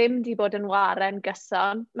ddim wedi bod yn waren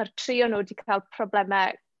gyson. Mae'r trio nhw wedi cael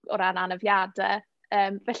problemau o ran anafiadau.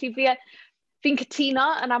 Felly fi'n cytuno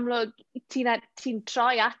yn amlwg ti'n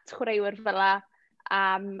troi at chwaraewyr fel la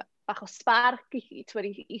am bach o spark i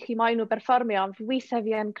chi moyn nhw berfformio, ond weithiau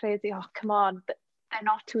fi yn credu, oh, come on, they're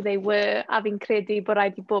not who they were, a fi'n credu bod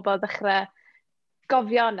rhaid i bobl ddechrau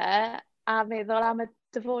gofio yna a meddwl am y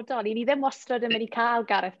dyfodol. I ni ddim wastad yn mynd i cael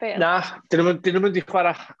Gareth Bale. Na, dyn nhw'n mynd i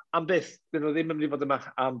chwarae am byth. Dyn nhw ddim yn mynd i fod yma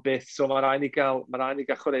am byth. So mae rhaid i gael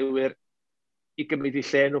chwaraewyr i gymryd i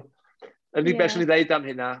lle nhw. Yn unig beth sy'n ei ddeud am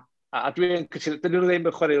hynna, a dwi'n cytuno, dyn nhw ddim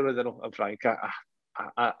yn chwaraewyr iddyn nhw yn Ffrainc.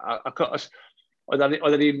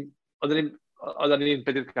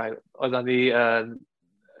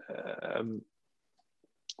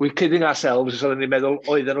 We're kidding ourselves os oedden ni'n meddwl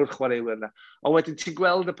oedden nhw'r chwaraewyr yna. Ond wedyn ti'n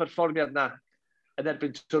gweld y perfformiad yna yn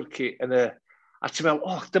erbyn Twrci a ti'n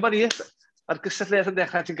meddwl, dyma ni ar gysylltiaeth yn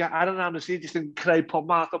dechrau, ti'n cael ar y nawn sy'n jyst yn creu pob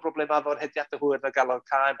math o broblemau fo'r hediad y hwyr na galon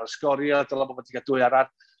cael, mae'n sgorio, dyla bod ti'n cael 2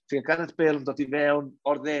 arall. Ti'n cael Gareth Bale yn dod i fewn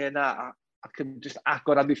o'r dde yna ac yn just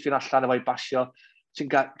agor amddiffyn allan efo'i basio. Ti'n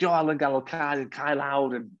cael Joe Allen galon cael yn cael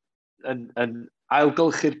awr yn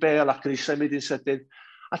ailgylchu'r Bale ac yn ei symud i'n sydyn.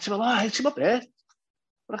 A ti'n meddwl, ti'n meddwl beth?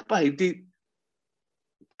 Rach bai,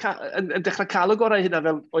 yn dechrau cael y gorau hynna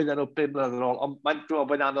fel oedden nhw 5 mlynedd yn ôl, ond mae'n dwi'n meddwl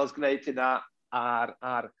bod anodd gwneud hynna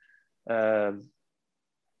ar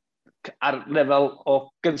lefel o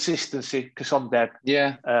consistency, cysondeb,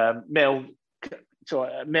 mewn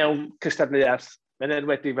cystadleuaeth. Mae'n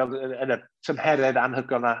enwedig fel yn y tymheredd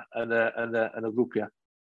anhygoel yna yn y grwpiau.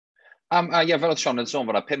 Fel oedd Sean yn sôn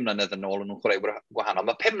fod 5 mlynedd yn ôl yn nhw'n chwarae gwahanol.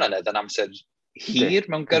 Mae 5 mlynedd yn amser hir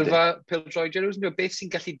mewn gyrfa pêl-droed. Beth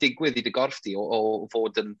sy'n gallu digwydd i dy gorff di o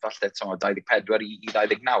fod yn falle 24 i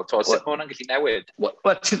 29? Sut mae hwnna'n gallu newid?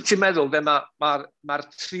 Wel, ti'n meddwl, mae'r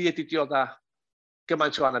tri wedi diodda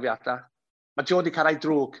gymaint o anafiadau. Mae Joe wedi cael ei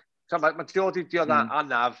drwg. Mae Joe wedi diodda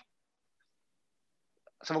anaf.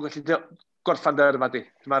 Sa'n mwyn gallu gorffan dy yrfa di.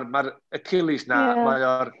 Mae'r Achilles na,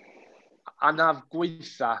 mae'r anaf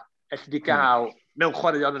gweitha eich wedi gael mewn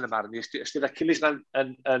chwaraeon yn y marn. Ysty'r Achilles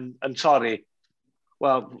na'n torri.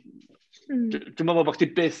 Wel, dwi'n meddwl bod chdi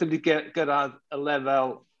byth yn mynd i gyrraedd y lefel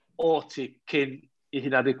o ti cyn i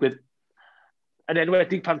hynna ddigwydd. Yn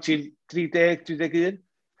enwedig pan ti'n 30-31.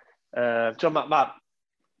 Dwi'n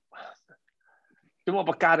meddwl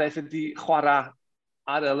bod Gareth wedi chwarae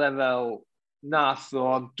ar y lefel nath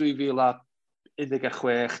o'n 2016,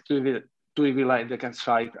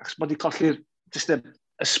 2017, achos bod wedi colli'r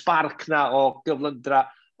spark na o gyflyndra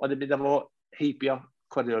oedd yn mynd efo heibio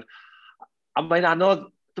chwaraewr. A mae'n anodd,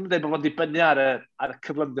 dwi'n dweud bod fo'n dibynnu ar y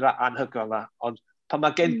cyflyndra anhygol na, ond pan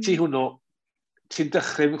mae gen ti hwnnw, ti'n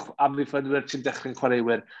dychryn amddiffynwyr, ti'n dychryn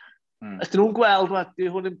chwaraewyr. Ydyn nhw'n gweld, di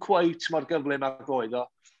hwn yn cweit mor gyflym ag oedd o.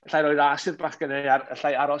 Llai roi ras i'r bach gynnu,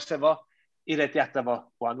 llai aros efo i rediadau fo.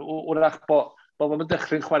 Wrach bod fo'n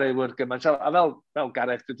dychryn chwaraewyr gymaint. A fel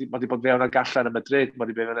Gareth, mae wedi bod fewn ag allan yn Madrid, mae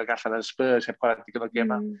wedi bod fewn ag allan yn Spurs, heb chwarae digon o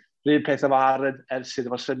gemau. Rhyw peth efo Aaron ers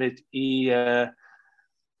iddo fo symud i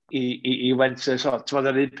Wenter. So, ti'n fawr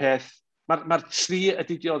yr un peth. Mae'r tri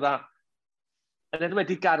ydi diodda, yn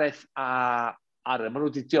enwedig Gareth a Aaron, maen nhw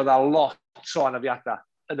wedi diodda lot o anafiadau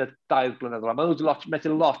yn y 2 blynedd ola. Maen nhw wedi methu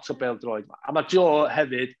lot o bêl-droed. A mae Joe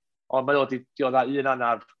hefyd, ond mae nhw wedi diodda un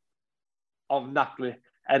anaf ofnadwy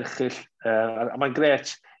erchill. A mae'n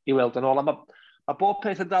gret i weld yn ôl. A mae bob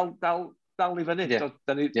peth yn dal i fyny.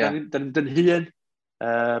 Da ni'n dyn hun.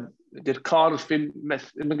 Di'r corff ddim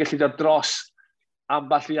yn gallu dod dros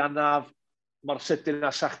amball i anaf. Mae'r sydyn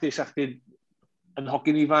a sachdi yn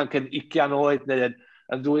hogyn ifanc yn 20 oed neu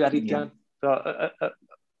yn 2 ar 20.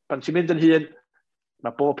 Pan ti'n mynd yn hun,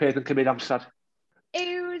 mae bob peth yn cymryd amser.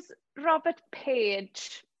 Yws Robert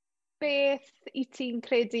Page, beth i ti'n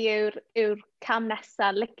credu yw'r cam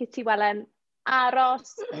nesaf? Licio ti welen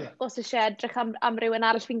aros os eisiau edrych am rhywun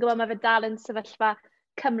arall? Fi'n gwybod mae fe dal yn sefyllfa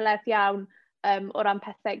cymleth iawn o ran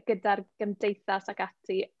pethau gyda'r gymdeithas ac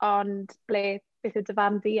ati, ond beth yw dy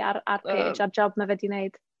fan di ar Page, a'r job mae fe di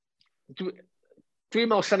wneud? Dwi'n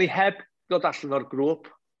meddwl sa'n ni heb dod allan o'r grŵp,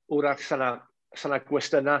 wrach sa'n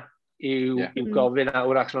gwestiynau i'w gofyn a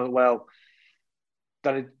wrach sa'n wel,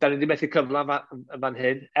 da ni wedi methu cyfle fan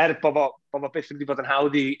hyn, bod fo beth wedi bod yn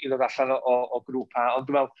hawdd i ddod allan o grŵp A, ond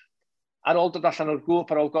dwi'n meddwl, ar ôl dod allan o'r grŵp,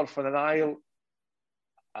 ar ôl gorffen yn ail,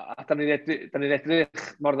 a da ni'n edrych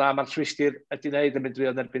mor dda mae'r Swistir ydi wneud yn mynd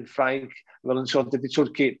drio yn erbyn Ffrainc, fel yn sôn, dydy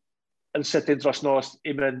Twrci yn sydyn dros nos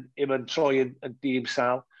i'm yn troi yn dîm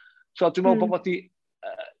sal. So dwi'n meddwl bod wedi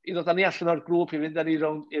i ddod â ni allan o'r grŵp i fynd â ni i'r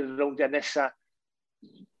rowndiau nesaf.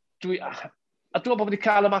 Dwi'n meddwl bod wedi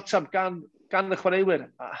cael ymateb gan y chwaraewyr.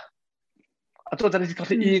 A dwi'n meddwl wedi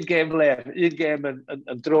colli un gêm fler, un gêm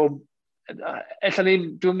yn drwm.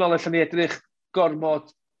 Dwi'n meddwl allan ni edrych gormod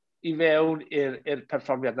i fewn i'r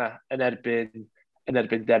perfformiad yna yn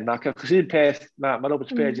erbyn Denmark. Achos un peth mae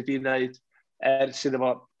Robert Page wedi wneud ers iddo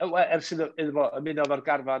fo ymuno efo'r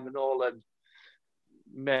garfan yn ôl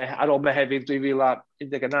ar ôl Mehefin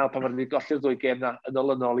 2019 pan wedi golli'r 2 gêm na yn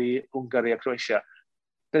ôl i Hwngari a Croatia.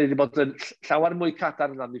 Da ni wedi bod yn llawer mwy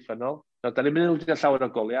cadar yn amddiffynol. Da ni'n mynd i'r llawer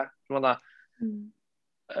o goliau.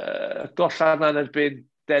 Gollar na'n erbyn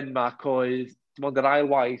Denmark oedd dim ond yr ail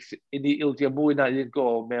waith i ni ildio mwy na un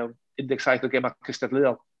gol mewn 17 o gemau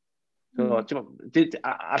cystadleuol. A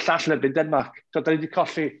llall yn erbyn Denmark. Da ni wedi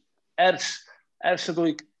colli ers y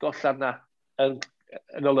 2 gollar na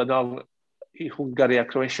yn olynol i Hwngari a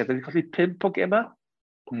Croatia. Da ni wedi colli 5 o gemau.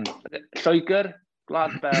 Lloegr,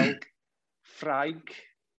 Gwlad Belg, Ffrainc,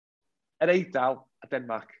 yr Eidal a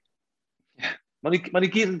Denmark. Mae'n i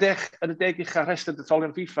gyd yn y 10 ucha rhestr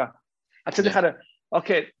detholion FIFA. A ti'n dechrau,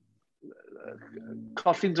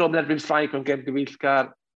 colli'n drwm yn erbyn Ffrainc mewn gêm gyfeillgar,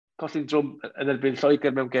 colli'n drwm yn erbyn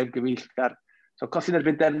Lloegr mewn gêm gyfeillgar. So, colli'n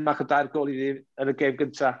erbyn Denmark o 2 gol i ddim yn y gêm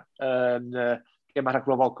gyntaf yn gêm ar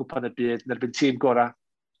rhagwlofol cwpan y byd, yn erbyn tîm gorau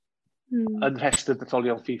yn rhestr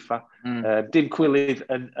detholion FIFA. Dim cwilydd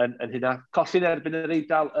yn hynna. Colli'n erbyn yr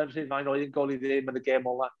Eidal yn Rhufain o 1 gol i ddim yn y gêm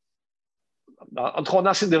ola. Ond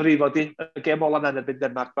hwnna sy'n ddifrifo di, y gêm ola yn erbyn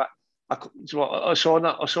Denmark. Os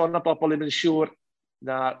o'na bobl ddim yn siŵr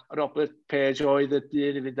na Robert Page oedd y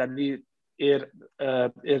dyn i fynd â ni i'r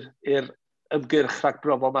ymgyrch rhag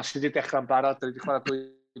brofol ma sydd wedi dechrau'n barod, da ni wedi chwarae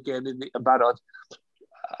 2 gêm yn barod.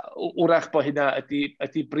 Wrach bod hynna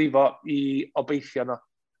ydi brifo i obeithio no.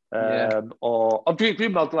 Ond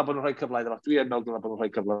dwi'n meddwl dyna bod nhw'n rhoi cyfle iddo fo. Dwi'n meddwl dyna bod nhw'n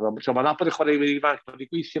rhoi cyfle iddo fo. Mae'n nabod y chwaraewyr ifanc, mae'n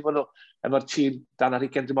gweithio fo nhw efo'r tîm dan ar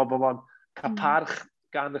 20. Dwi'n meddwl bod fo'n cael parch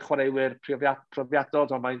gan y chwaraewyr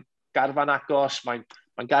profiadol. Mae'n garfan agos, mae'n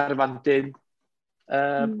garfan dyn.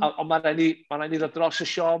 Ond mae'n rhaid ni ddod dros y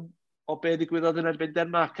siom o be ddigwyddodd yn erbyn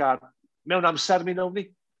Denmark a mewn amser mi wnawn ni.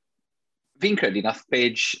 Fi'n credu nath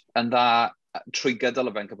Page yn dda trwy gydol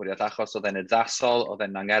y fe'n cyfwriad achos oedd e'n urddasol, oedd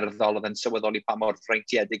e'n angerddol, oedd e'n sylweddoli pa mor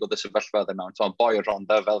freintiedig oedd y sefyllfa oedd e'n mewn. To'n boi o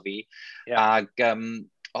Ronda fel fi. Ac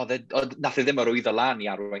nath e ddim arwyddo lan i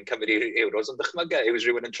arwain Cymru i'r Euros, ond dychmyga, yw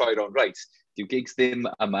rhywun yn troi ro'n reit. Dyw gigs ddim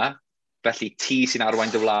yma, felly ti sy'n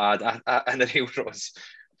arwain dy wlad yn yr Euros.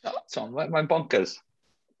 Mae'n bonkers.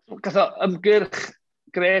 Gath o ymgyrch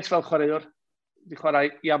gret fel chwaraewr. di chwarae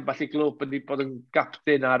i ambell i glwb, wedi bod yn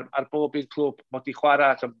gapten ar bob un clwb mod i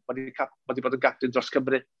chwarae, mod i bod yn gapten dros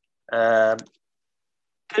Cymru.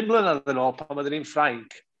 5 mlynedd yn ôl, pan oedd yn un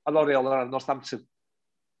Ffrainc, a L'Oreal ar Northampton.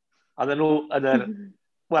 A dyn nhw yn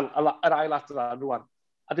yr ail adran rwan.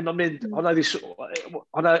 A dim yn mynd, hwnna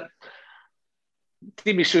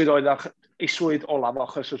dim i swydd oedd ei swydd olaf,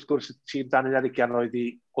 achos wrth gwrs y tîm Dan Iarigian oedd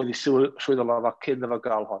ei swydd olaf cyn efo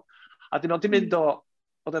gael hon. A dim ond i mynd o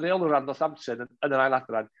bod yn reolwr ar Northampton yn yr ail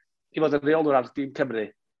adran, i fod yn reolwr ar dîm Cymru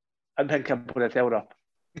yn Pencampwriaeth Ewrop.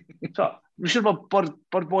 So, mi'n siŵr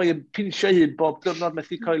bod boi yn pinsio hun bob diwrnod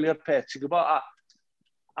methu coelio'r pet, ti'n gwybod?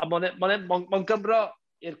 A mae'n Gymro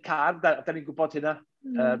i'r car, da ni'n gwybod hynna.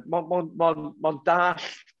 Mae'n dall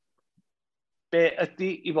be ydy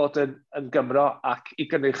i fod yn Gymro ac i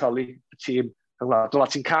gynrychioli y tîm yng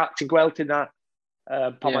Ngwlad. Ti'n gweld hynna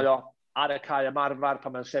pan mae o ar y cae ymarfer,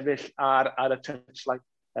 pan mae'n sefyll ar y touchline.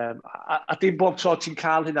 A dim bob tro ti'n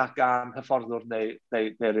cael hynna gan hyfforddwr neu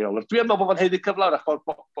reolwr. Dwi'n meddwl bod fo'n heiddi cyflawr ac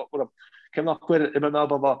bod cefnogwyr yn meddwl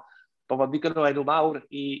bod fo'n ddigon o enw mawr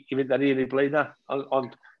i fynd ar un i blaena.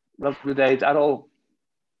 Ond, fel dwi'n dweud, ar ôl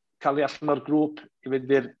cael ei allan o'r grŵp i fynd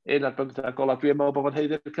i'r 1-15 gola, dwi'n meddwl bod fo'n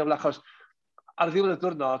heiddi'r cyfle, achos ar ddiwedd y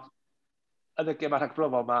diwrnod, yn y gem ar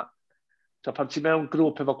rhagbrofol yma, pan ti'n mewn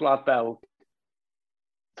grŵp efo Gwlad Belg,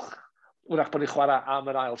 wrach bod ni'n chwarae am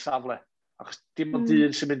yr ail safle. Achos dim ond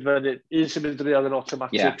un sy'n mynd fyny, un sy'n mynd rioed yn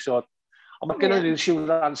automatic. Ond mae gennym ni'n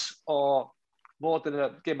siwrans o fod yn y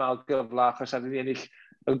gymal gyfla, achos ar ni'n ennill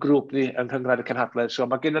yn grŵp ni yng Nghyngrair y Cenhadledd. So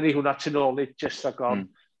mae gennym ni hwnna tu nôl ni, just ag on.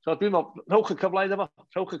 So dwi'n meddwl, rhowch y cyfle iddo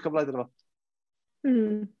fo.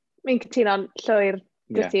 Mi'n cytuno'n llwyr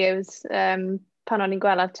Hughes. Pan o'n i'n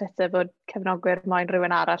gweld ar Twitter bod cefnogwyr moyn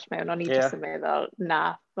rhywun arall mewn, o'n i jyst yn meddwl,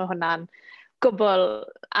 na, mae hwnna'n gwbl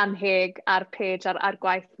anheg ar page, ar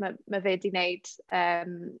gwaith mae fe wedi wneud.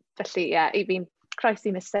 Felly, i fi'n croesi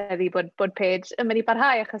mysteddi bod page yn mynd i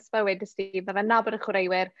barhau, achos fe wedys ti, mae fe'n nabod y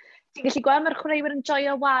chwaraewyr. Ti'n gallu gweld mae'r chwaraewyr yn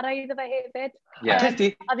joio wara iddo fe hefyd. A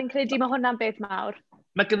fi'n credu mae hwnna'n beth mawr.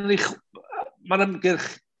 Mae'n ymgyrch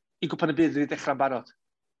i gwpan y byd wedi dechrau'n barod.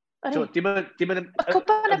 Mae cwpan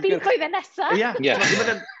y byd blwyddyn nesaf.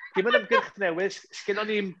 Dim yn ymgyrch newydd. Sgynnon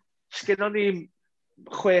ni'n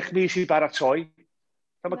 6 mis i baratoi.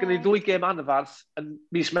 Mae gen i 2 gêm anfarth yn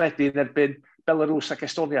mis Medi yn erbyn Belarus ac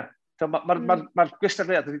Estonia. Mae'r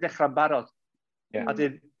gwestarddiad wedi dechrau'n barod. A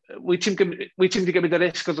dyn, wyt ti'n wedi gymryd y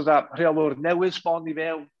risg o dod â rheolwr newydd sbon i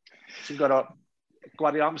fewn. Ti'n gorau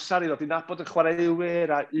gwario amser i ddod i nabod y chwaraewyr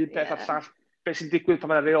a un peth ar llall. Beth sy'n digwydd pan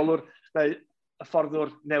mae'r reolwr neu y fforddwr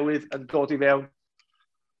newydd yn dod i fewn.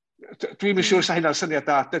 Dwi'n mynd siŵr sa hynna'n syniad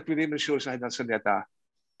da. Dwi ddim yn siŵr sa hynna'n syniad da.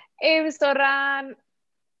 Ews o ran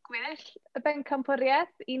gwell y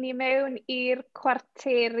bencampwriaeth, i ni mewn i'r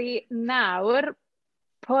cwarteri nawr.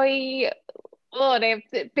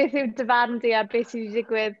 Beth yw dyfarn di a beth sydd wedi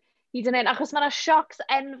digwydd hyd yn hyn? Achos mae yna siocs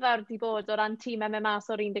enfawr di bod o ran tîm MMA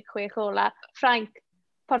o'r 16 ola. Ffrainc,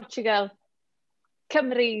 Portugal,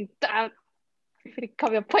 Cymru, fi wedi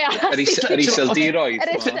cofio pwy arall. Yr iseldiroedd.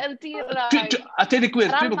 Yr iseldiroedd. A dyn i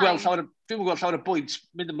gwir, dwi'n gweld llawer o bwynt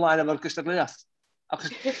mynd ymlaen efo'r gystadleuaeth.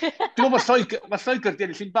 Dwi'n meddwl mae Lloegr di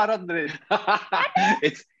ennill yn barod yn rhywun.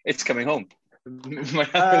 It's coming home.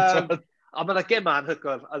 A mae'n gema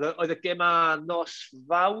anhygoel. Oedd y gema nos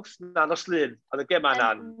Fawrth, na nos Lyn. Oedd y gema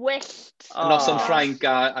na'n... Wyllt. Nos o'n Ffrainc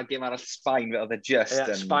a gem arall Sbaen, oedd e just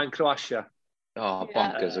yn... Sbaen-Croatia.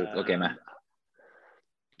 Bonkers o gema.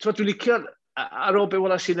 Dwi'n licio, ar ôl be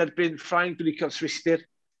wna sy'n erbyn Ffrainc, dwi'n licio'r Swistir.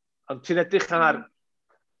 Ond ti'n edrych ar...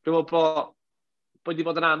 Dwi'n meddwl bod wedi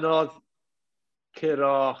bod yn anodd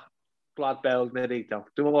curo Gwlad Belg neu'r Eidal.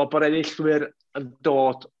 Dwi'n meddwl bod enillwyr yn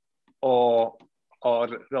dod o'r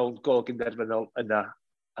round go gynderfynol yna.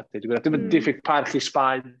 Dwi'n mynd diffyg parch i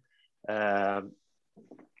Sbaen.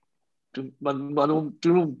 Maen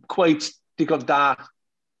nhw'n cweit digon da,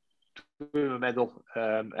 dwi'n meddwl.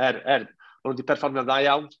 Maen nhw wedi perfformio'n dda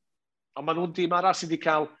iawn. Ond maen nhw'n dim arall sydd wedi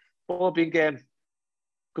cael bob un gêm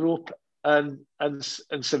grŵp yn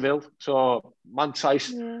sifil. So, mantais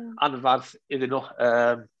anfarth iddyn nhw.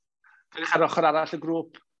 Dwi'n ar ochr arall y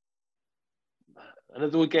grŵp. Yn y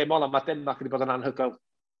 2 gêm ola, mae Denmark wedi bod yn anhygoel.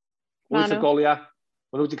 8 o goliau.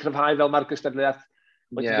 Maen nhw wedi cryfhau fel mae'r gystadleuaeth.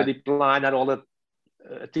 Wedi mynd i blaen ar ôl y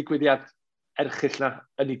digwyddiad erchill na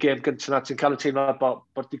yn ei gêm gyntaf na. Ti'n cael y teimlo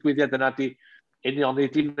bod digwyddiad yna di unioni,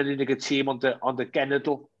 dim yn unig y tîm, ond y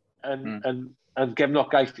genedl yn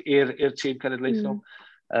gefnogaeth i'r tîm cenedlaethol.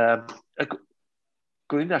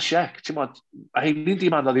 Gwyn a Siec, ti'n modd, a hyn ni'n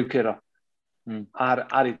dim anodd i'w curo ar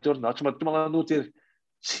ei diwrnod. Dwi'n meddwl nhw di'r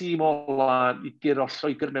tîm ola i giro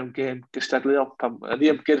Lloegr mewn gêm gystadleuol. Yn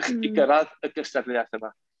ei ymgyrch i gyrraedd y gystadleuaeth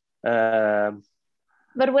yma.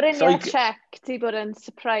 Mae'r wyryniad Czech ti bod yn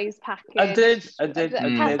surprise package.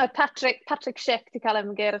 Ydyn. Patrick Schick ti cael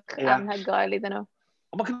ymgyrch anhygoel iddyn nhw.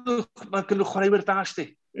 Mae gen nhw chwaraewyr da, sti.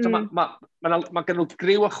 Mae gen nhw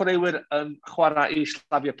griw o chwaraewyr yn chwarae i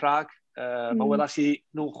Slavia Prague. Mae welas i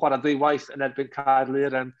nhw'n chwarae ddwywaith yn erbyn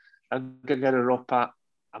Caerlu'r yn gyngor Europa.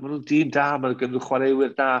 A maen nhw'n dîm da, mae gen nhw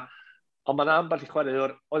chwaraewyr da. Ond mae'n ambell i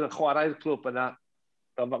chwaraewr oedd yn chwarae'r clwb yna.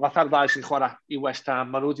 Fatha'r ddau sy'n chwarae i West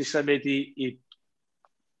Ham. Maen nhw wedi symud i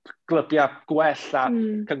glybiau gwell a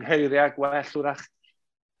cynghreiriau gwell wrach.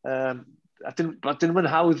 A dyn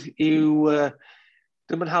nhw'n hawdd i'w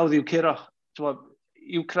curo.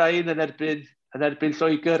 Ukraine yn erbyn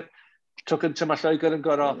Lloegr. Tro gyntaf mae Lloegr yn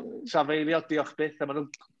gorau trafeilio diolch byth. A maen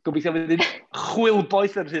nhw'n gobeithio fynd i'n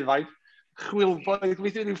chwilboeth yn Rhyfain. Chwilboeth,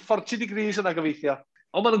 gobeithio fynd i'n 40 degrees yna gobeithio.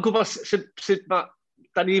 Ond maen nhw'n gwybod sut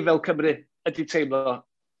da ni fel Cymru ydi teimlo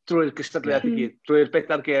drwy'r gystadleuaeth i gyd, drwy'r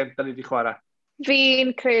 4 gêm da ni wedi chwarae. Fi'n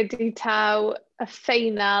credu taw y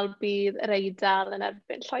ffeinal bydd yr Eidal yn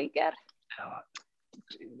erbyn Lloegr.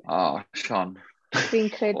 Sean. Fi'n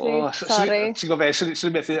credu, sorry. Ti'n gofio,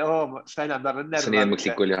 sy'n methu, sa'n amdar yn nerfan. Sy'n ni'n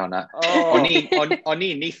mwyn gwylio hwnna. O'n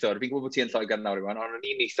i'n neithwr, fi'n gwybod bod ti'n Lloegr nawr i fan, ond o'n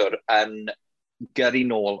i'n neithwr yn gyrru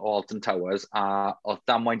nôl o Alton Towers, a oedd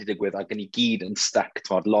damwain wedi digwydd, ac yn i gyd yn stuck,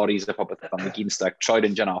 lorries a popeth, am i gyd yn stuck, troi'r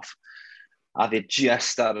engine off. A ddi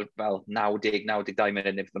just ar fel 92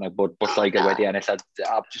 munud bod Lloegr wedi ennill, a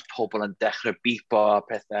just pobl yn dechrau bipo a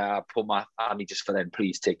pethau, a pob math, a ni just fel hyn,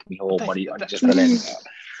 please take me home, o'n i just fel hyn.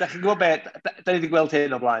 Da chi'n gwybod beth, da ni wedi gweld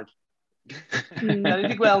hyn o blaen. Da ni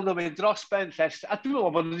wedi gweld nhw'n mynd dros ben llest, a dwi'n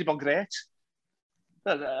meddwl bod nhw wedi bod yn gret.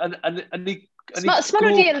 Sma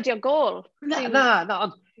nhw wedi ildio gol. Na,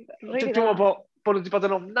 ond dwi'n meddwl bod nhw wedi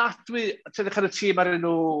bod yn ofnadwy, tynnych ar y tîm ar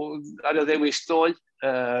nhw ddewis 2,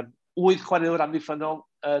 8 chwaraewr amddiffynol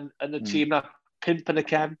yn y tîm na, 5 yn y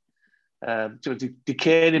cem. Di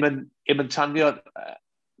Cain i'm yn tanio,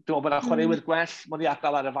 dwi'n meddwl bod yna chwaraewyr gwell, mae'n i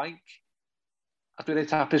adael ar y fainc. A dwi'n ei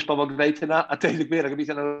tapus bod fo'n gwneud hynna, a dweud y gwir, a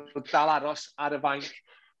gobeithio nhw'n dal aros ar y fainc.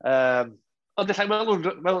 Ond allai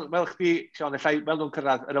fel chdi, Sean, allai fel nhw'n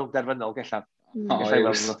cyrraedd yr own derfynol, gellan.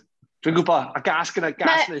 Dwi'n gwybod, a gas gyda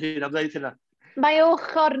gas neu hyn am dweud hynna. Mae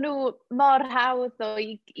ochr nhw mor hawdd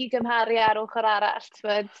i gymharu ar ochr arall.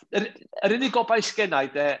 Yr unig gobaith sgennau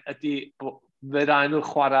ydy fe rai nhw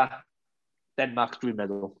chwarae Denmark, dwi'n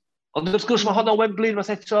meddwl. Ond wrth gwrs mae hon o Wembley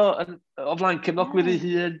mas eto o flaen cefnogwyr ei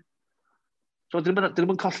hun. Dyn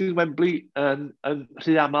nhw'n colli Wembley yn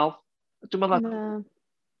rhy aml. Dwi'n meddwl...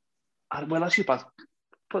 Ar welas i beth.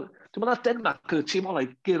 Dwi'n meddwl Denmark yn y tîm olau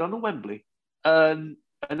gyro nhw Wembley yn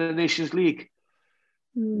y Nations League.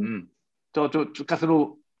 Gathen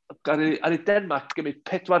nhw, ar y Denmark, gymryd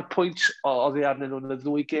 4 pwynt oddi arnyn nhw yn y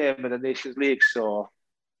 2 gêm yn y Nations League, so...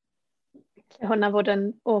 Hwna fod yn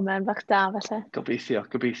omen fach da, felly.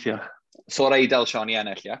 Gobeithio. So'r Eidal, Sean, i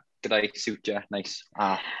ennill, ia? Gyda'i siwtio, nice.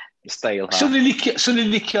 Stael ha. Swn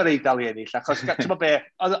i'n licio'r Eidal i ennill, achos ti'n be,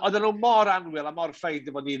 oedden nhw mor anwyl a mor ffein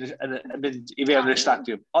dim ond ni'n mynd i fewn i'r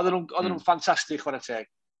stadiwm. Oedden nhw'n ffantastig chwarae teg.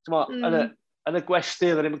 Yn y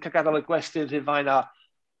gwestydd, oedden nhw'n cael gadael y gwestydd rhyfain a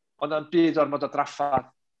oedd yna'n byd o'r mod o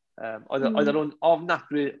draffath. Oedden nhw'n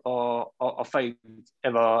ofnadwy o ffein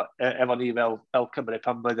efo ni fel Cymru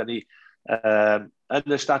pan oedden ni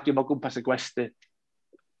yn y stadiwm o gwmpas y gwesty.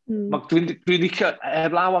 Dwi'n licio,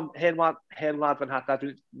 heblaw am hen wlad fan hada,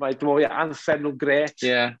 mae'n dwi anthem nhw'n gret.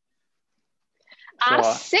 A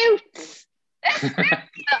siwt!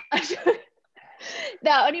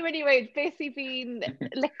 Na, o'n i'n mynd i weid, beth i fi'n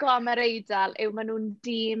licio am yr Eidal yw maen nhw'n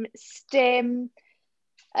dîm stem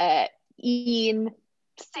un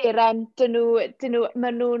seren,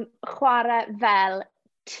 maen nhw'n chwarae fel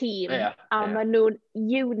tîm, a maen nhw'n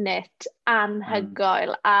unit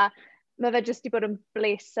anhygoel, a mae fe jyst i bod yn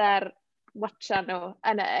bleser watcha nhw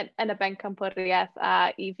yn y bencampwriaeth,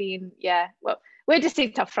 a i fi'n, wedys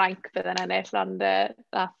i ta Ffrainc bydd yn ennill, ond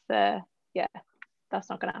that's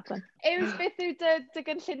not going to happen. Ews, beth yw dy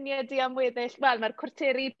gynlluniau di am weddill? Wel, mae'r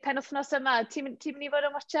cwarteri penwythnos yma. Ti'n mynd i fod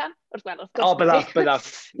yn watchan? Wrth gwrs. Byddaf.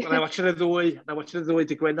 Na i watchan y ddwy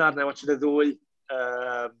di Gwenar, na i watchan y ddwy.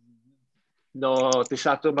 No, di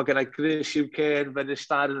Sadwrn, mae gennau Chris UK yn fyny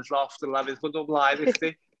star yn y loft yn lafydd hwnnw mlaen i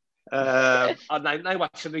chdi. Ond na i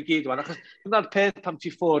watchan nhw i gyd, achos hwnna'r peth pam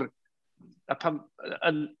ti ffwr,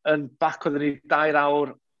 yn bac oedden ni 2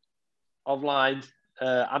 awr o flaen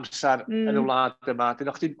amser yn y wlad yma. O'n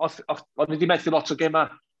i wedi methu lot o gema,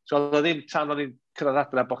 so oedd ddim tan o'n i'n cyrraedd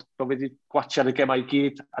adra bod wedi gwachio'r y gemau i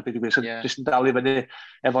gyd, a dwi'n gwybod, jyst yn dal i fyny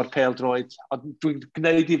efo'r pêl-droed. Ond dwi'n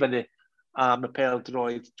gwneud i fyny am y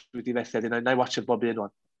pêl-droed dwi wedi methu, na i watchan bob un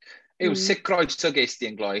o'n. Yw, sut groeso ges ti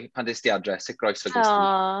yn gloi pan dys ti adre? Sut groeso ges ti?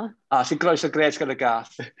 A, sy'n groes o gred gan y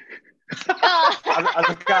gath. A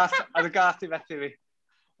y gath i fethu fi.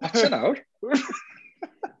 Watch it nawr.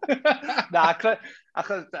 Na,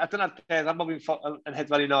 achos, a dyna'r peth, am bod fi'n yn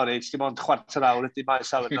hedfan i Norwich, dim ond chwarter awr ydy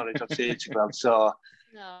maes awr yn Norwich o'r tŷ, ti'n gweld, so...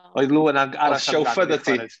 Oedd Lw yn aros am sioffo dy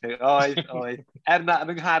ti. Oedd. Na,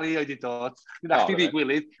 yn nghari oedd i dod. Dwi'n achdi fi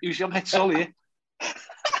gwylydd, iwsio mhetsol i.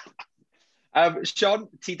 Sean,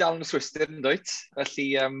 ti dal yn y Swister yn dweud? Felly...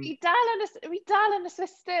 Fi dal yn y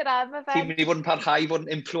Swister a mae fe... Ti'n mynd i fod yn parhau fod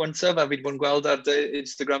yn influencer fel fi wedi bod yn gweld ar dy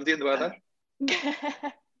Instagram di yn ddiweddar?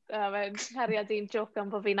 Mae'n heriad i'n joc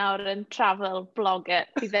am bod fi nawr yn travel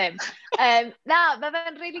blogger, fi ddim. Na, mae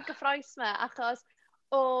fe'n really gyffroes me, achos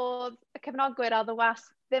oedd y cefnogwyr a The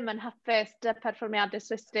Wasp ddim yn hapus dy perfformiadau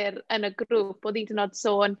Swister yn y grŵp, oedd hyd yn oed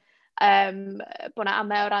sôn bod yna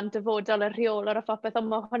amau o ran dyfodol y rheolwr o phopeth, ond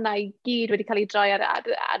mae hwnna i gyd wedi cael ei droi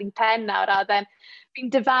ar un pen nawr, a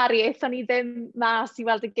fi'n dyfaru, eithon ni ddim mas i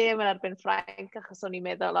weld y gêm yn erbyn Ffrainc, achos o'n i'n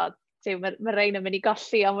meddwl, mae rhain yn mynd i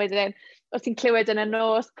golli, ond wedyn, os ti'n clywed yn y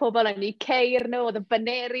nos, pobl yn ei ceir nhw, oedd y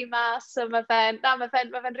baneri mas, so mae fe'n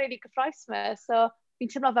really gyffroes me, so fi'n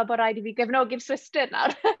teimlo fel bod rhaid i fi gefnogi'r Swister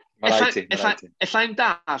nawr.Ellai'n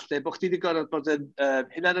dall, bod chdi wedi gorfod bod yn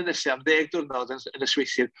hynna'n ynysu am 10 diwrnod yn y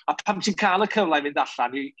Swisir, a pam ti'n cael y cyfle i fynd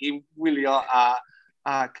allan i wylio a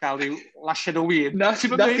cael i'w lasien o wir. Na, ti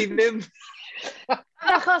ddim.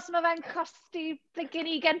 Achos mae fe'n costi blygyn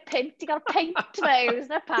 20 pint i gael peint mewn,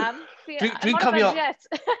 na pam. Dwi'n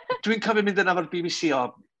cofio mynd yna fo'r BBC o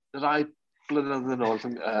rai blynyddoedd yn ôl,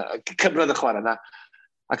 cymryd y chwarae yna,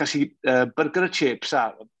 a gas i burger a chips a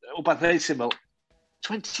wbeth reid syml,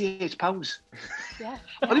 £28.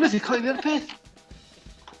 O'n i'n meddwl coelio'r peth.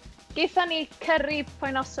 Geithon ni curry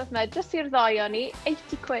poen osweth me, jyst i'r ddoi o'n ni,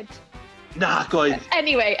 £80. Na, goedd.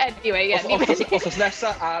 Anyway, yeah. Os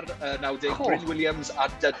nesaf ar 90, Bryn Williams a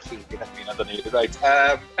Dudley, bydd e'n mynd o'n ni, right.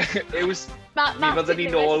 Mi fydden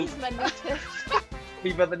ni'n ôl... Mi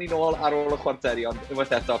fydden ni'n ôl ar ôl y chwarteri, ond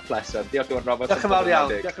unwaith eto, pleser. Diolch yn fawr, Robert. Diolch yn fawr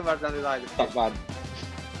iawn. Diolch yn fawr, Dan i ddau. Top man.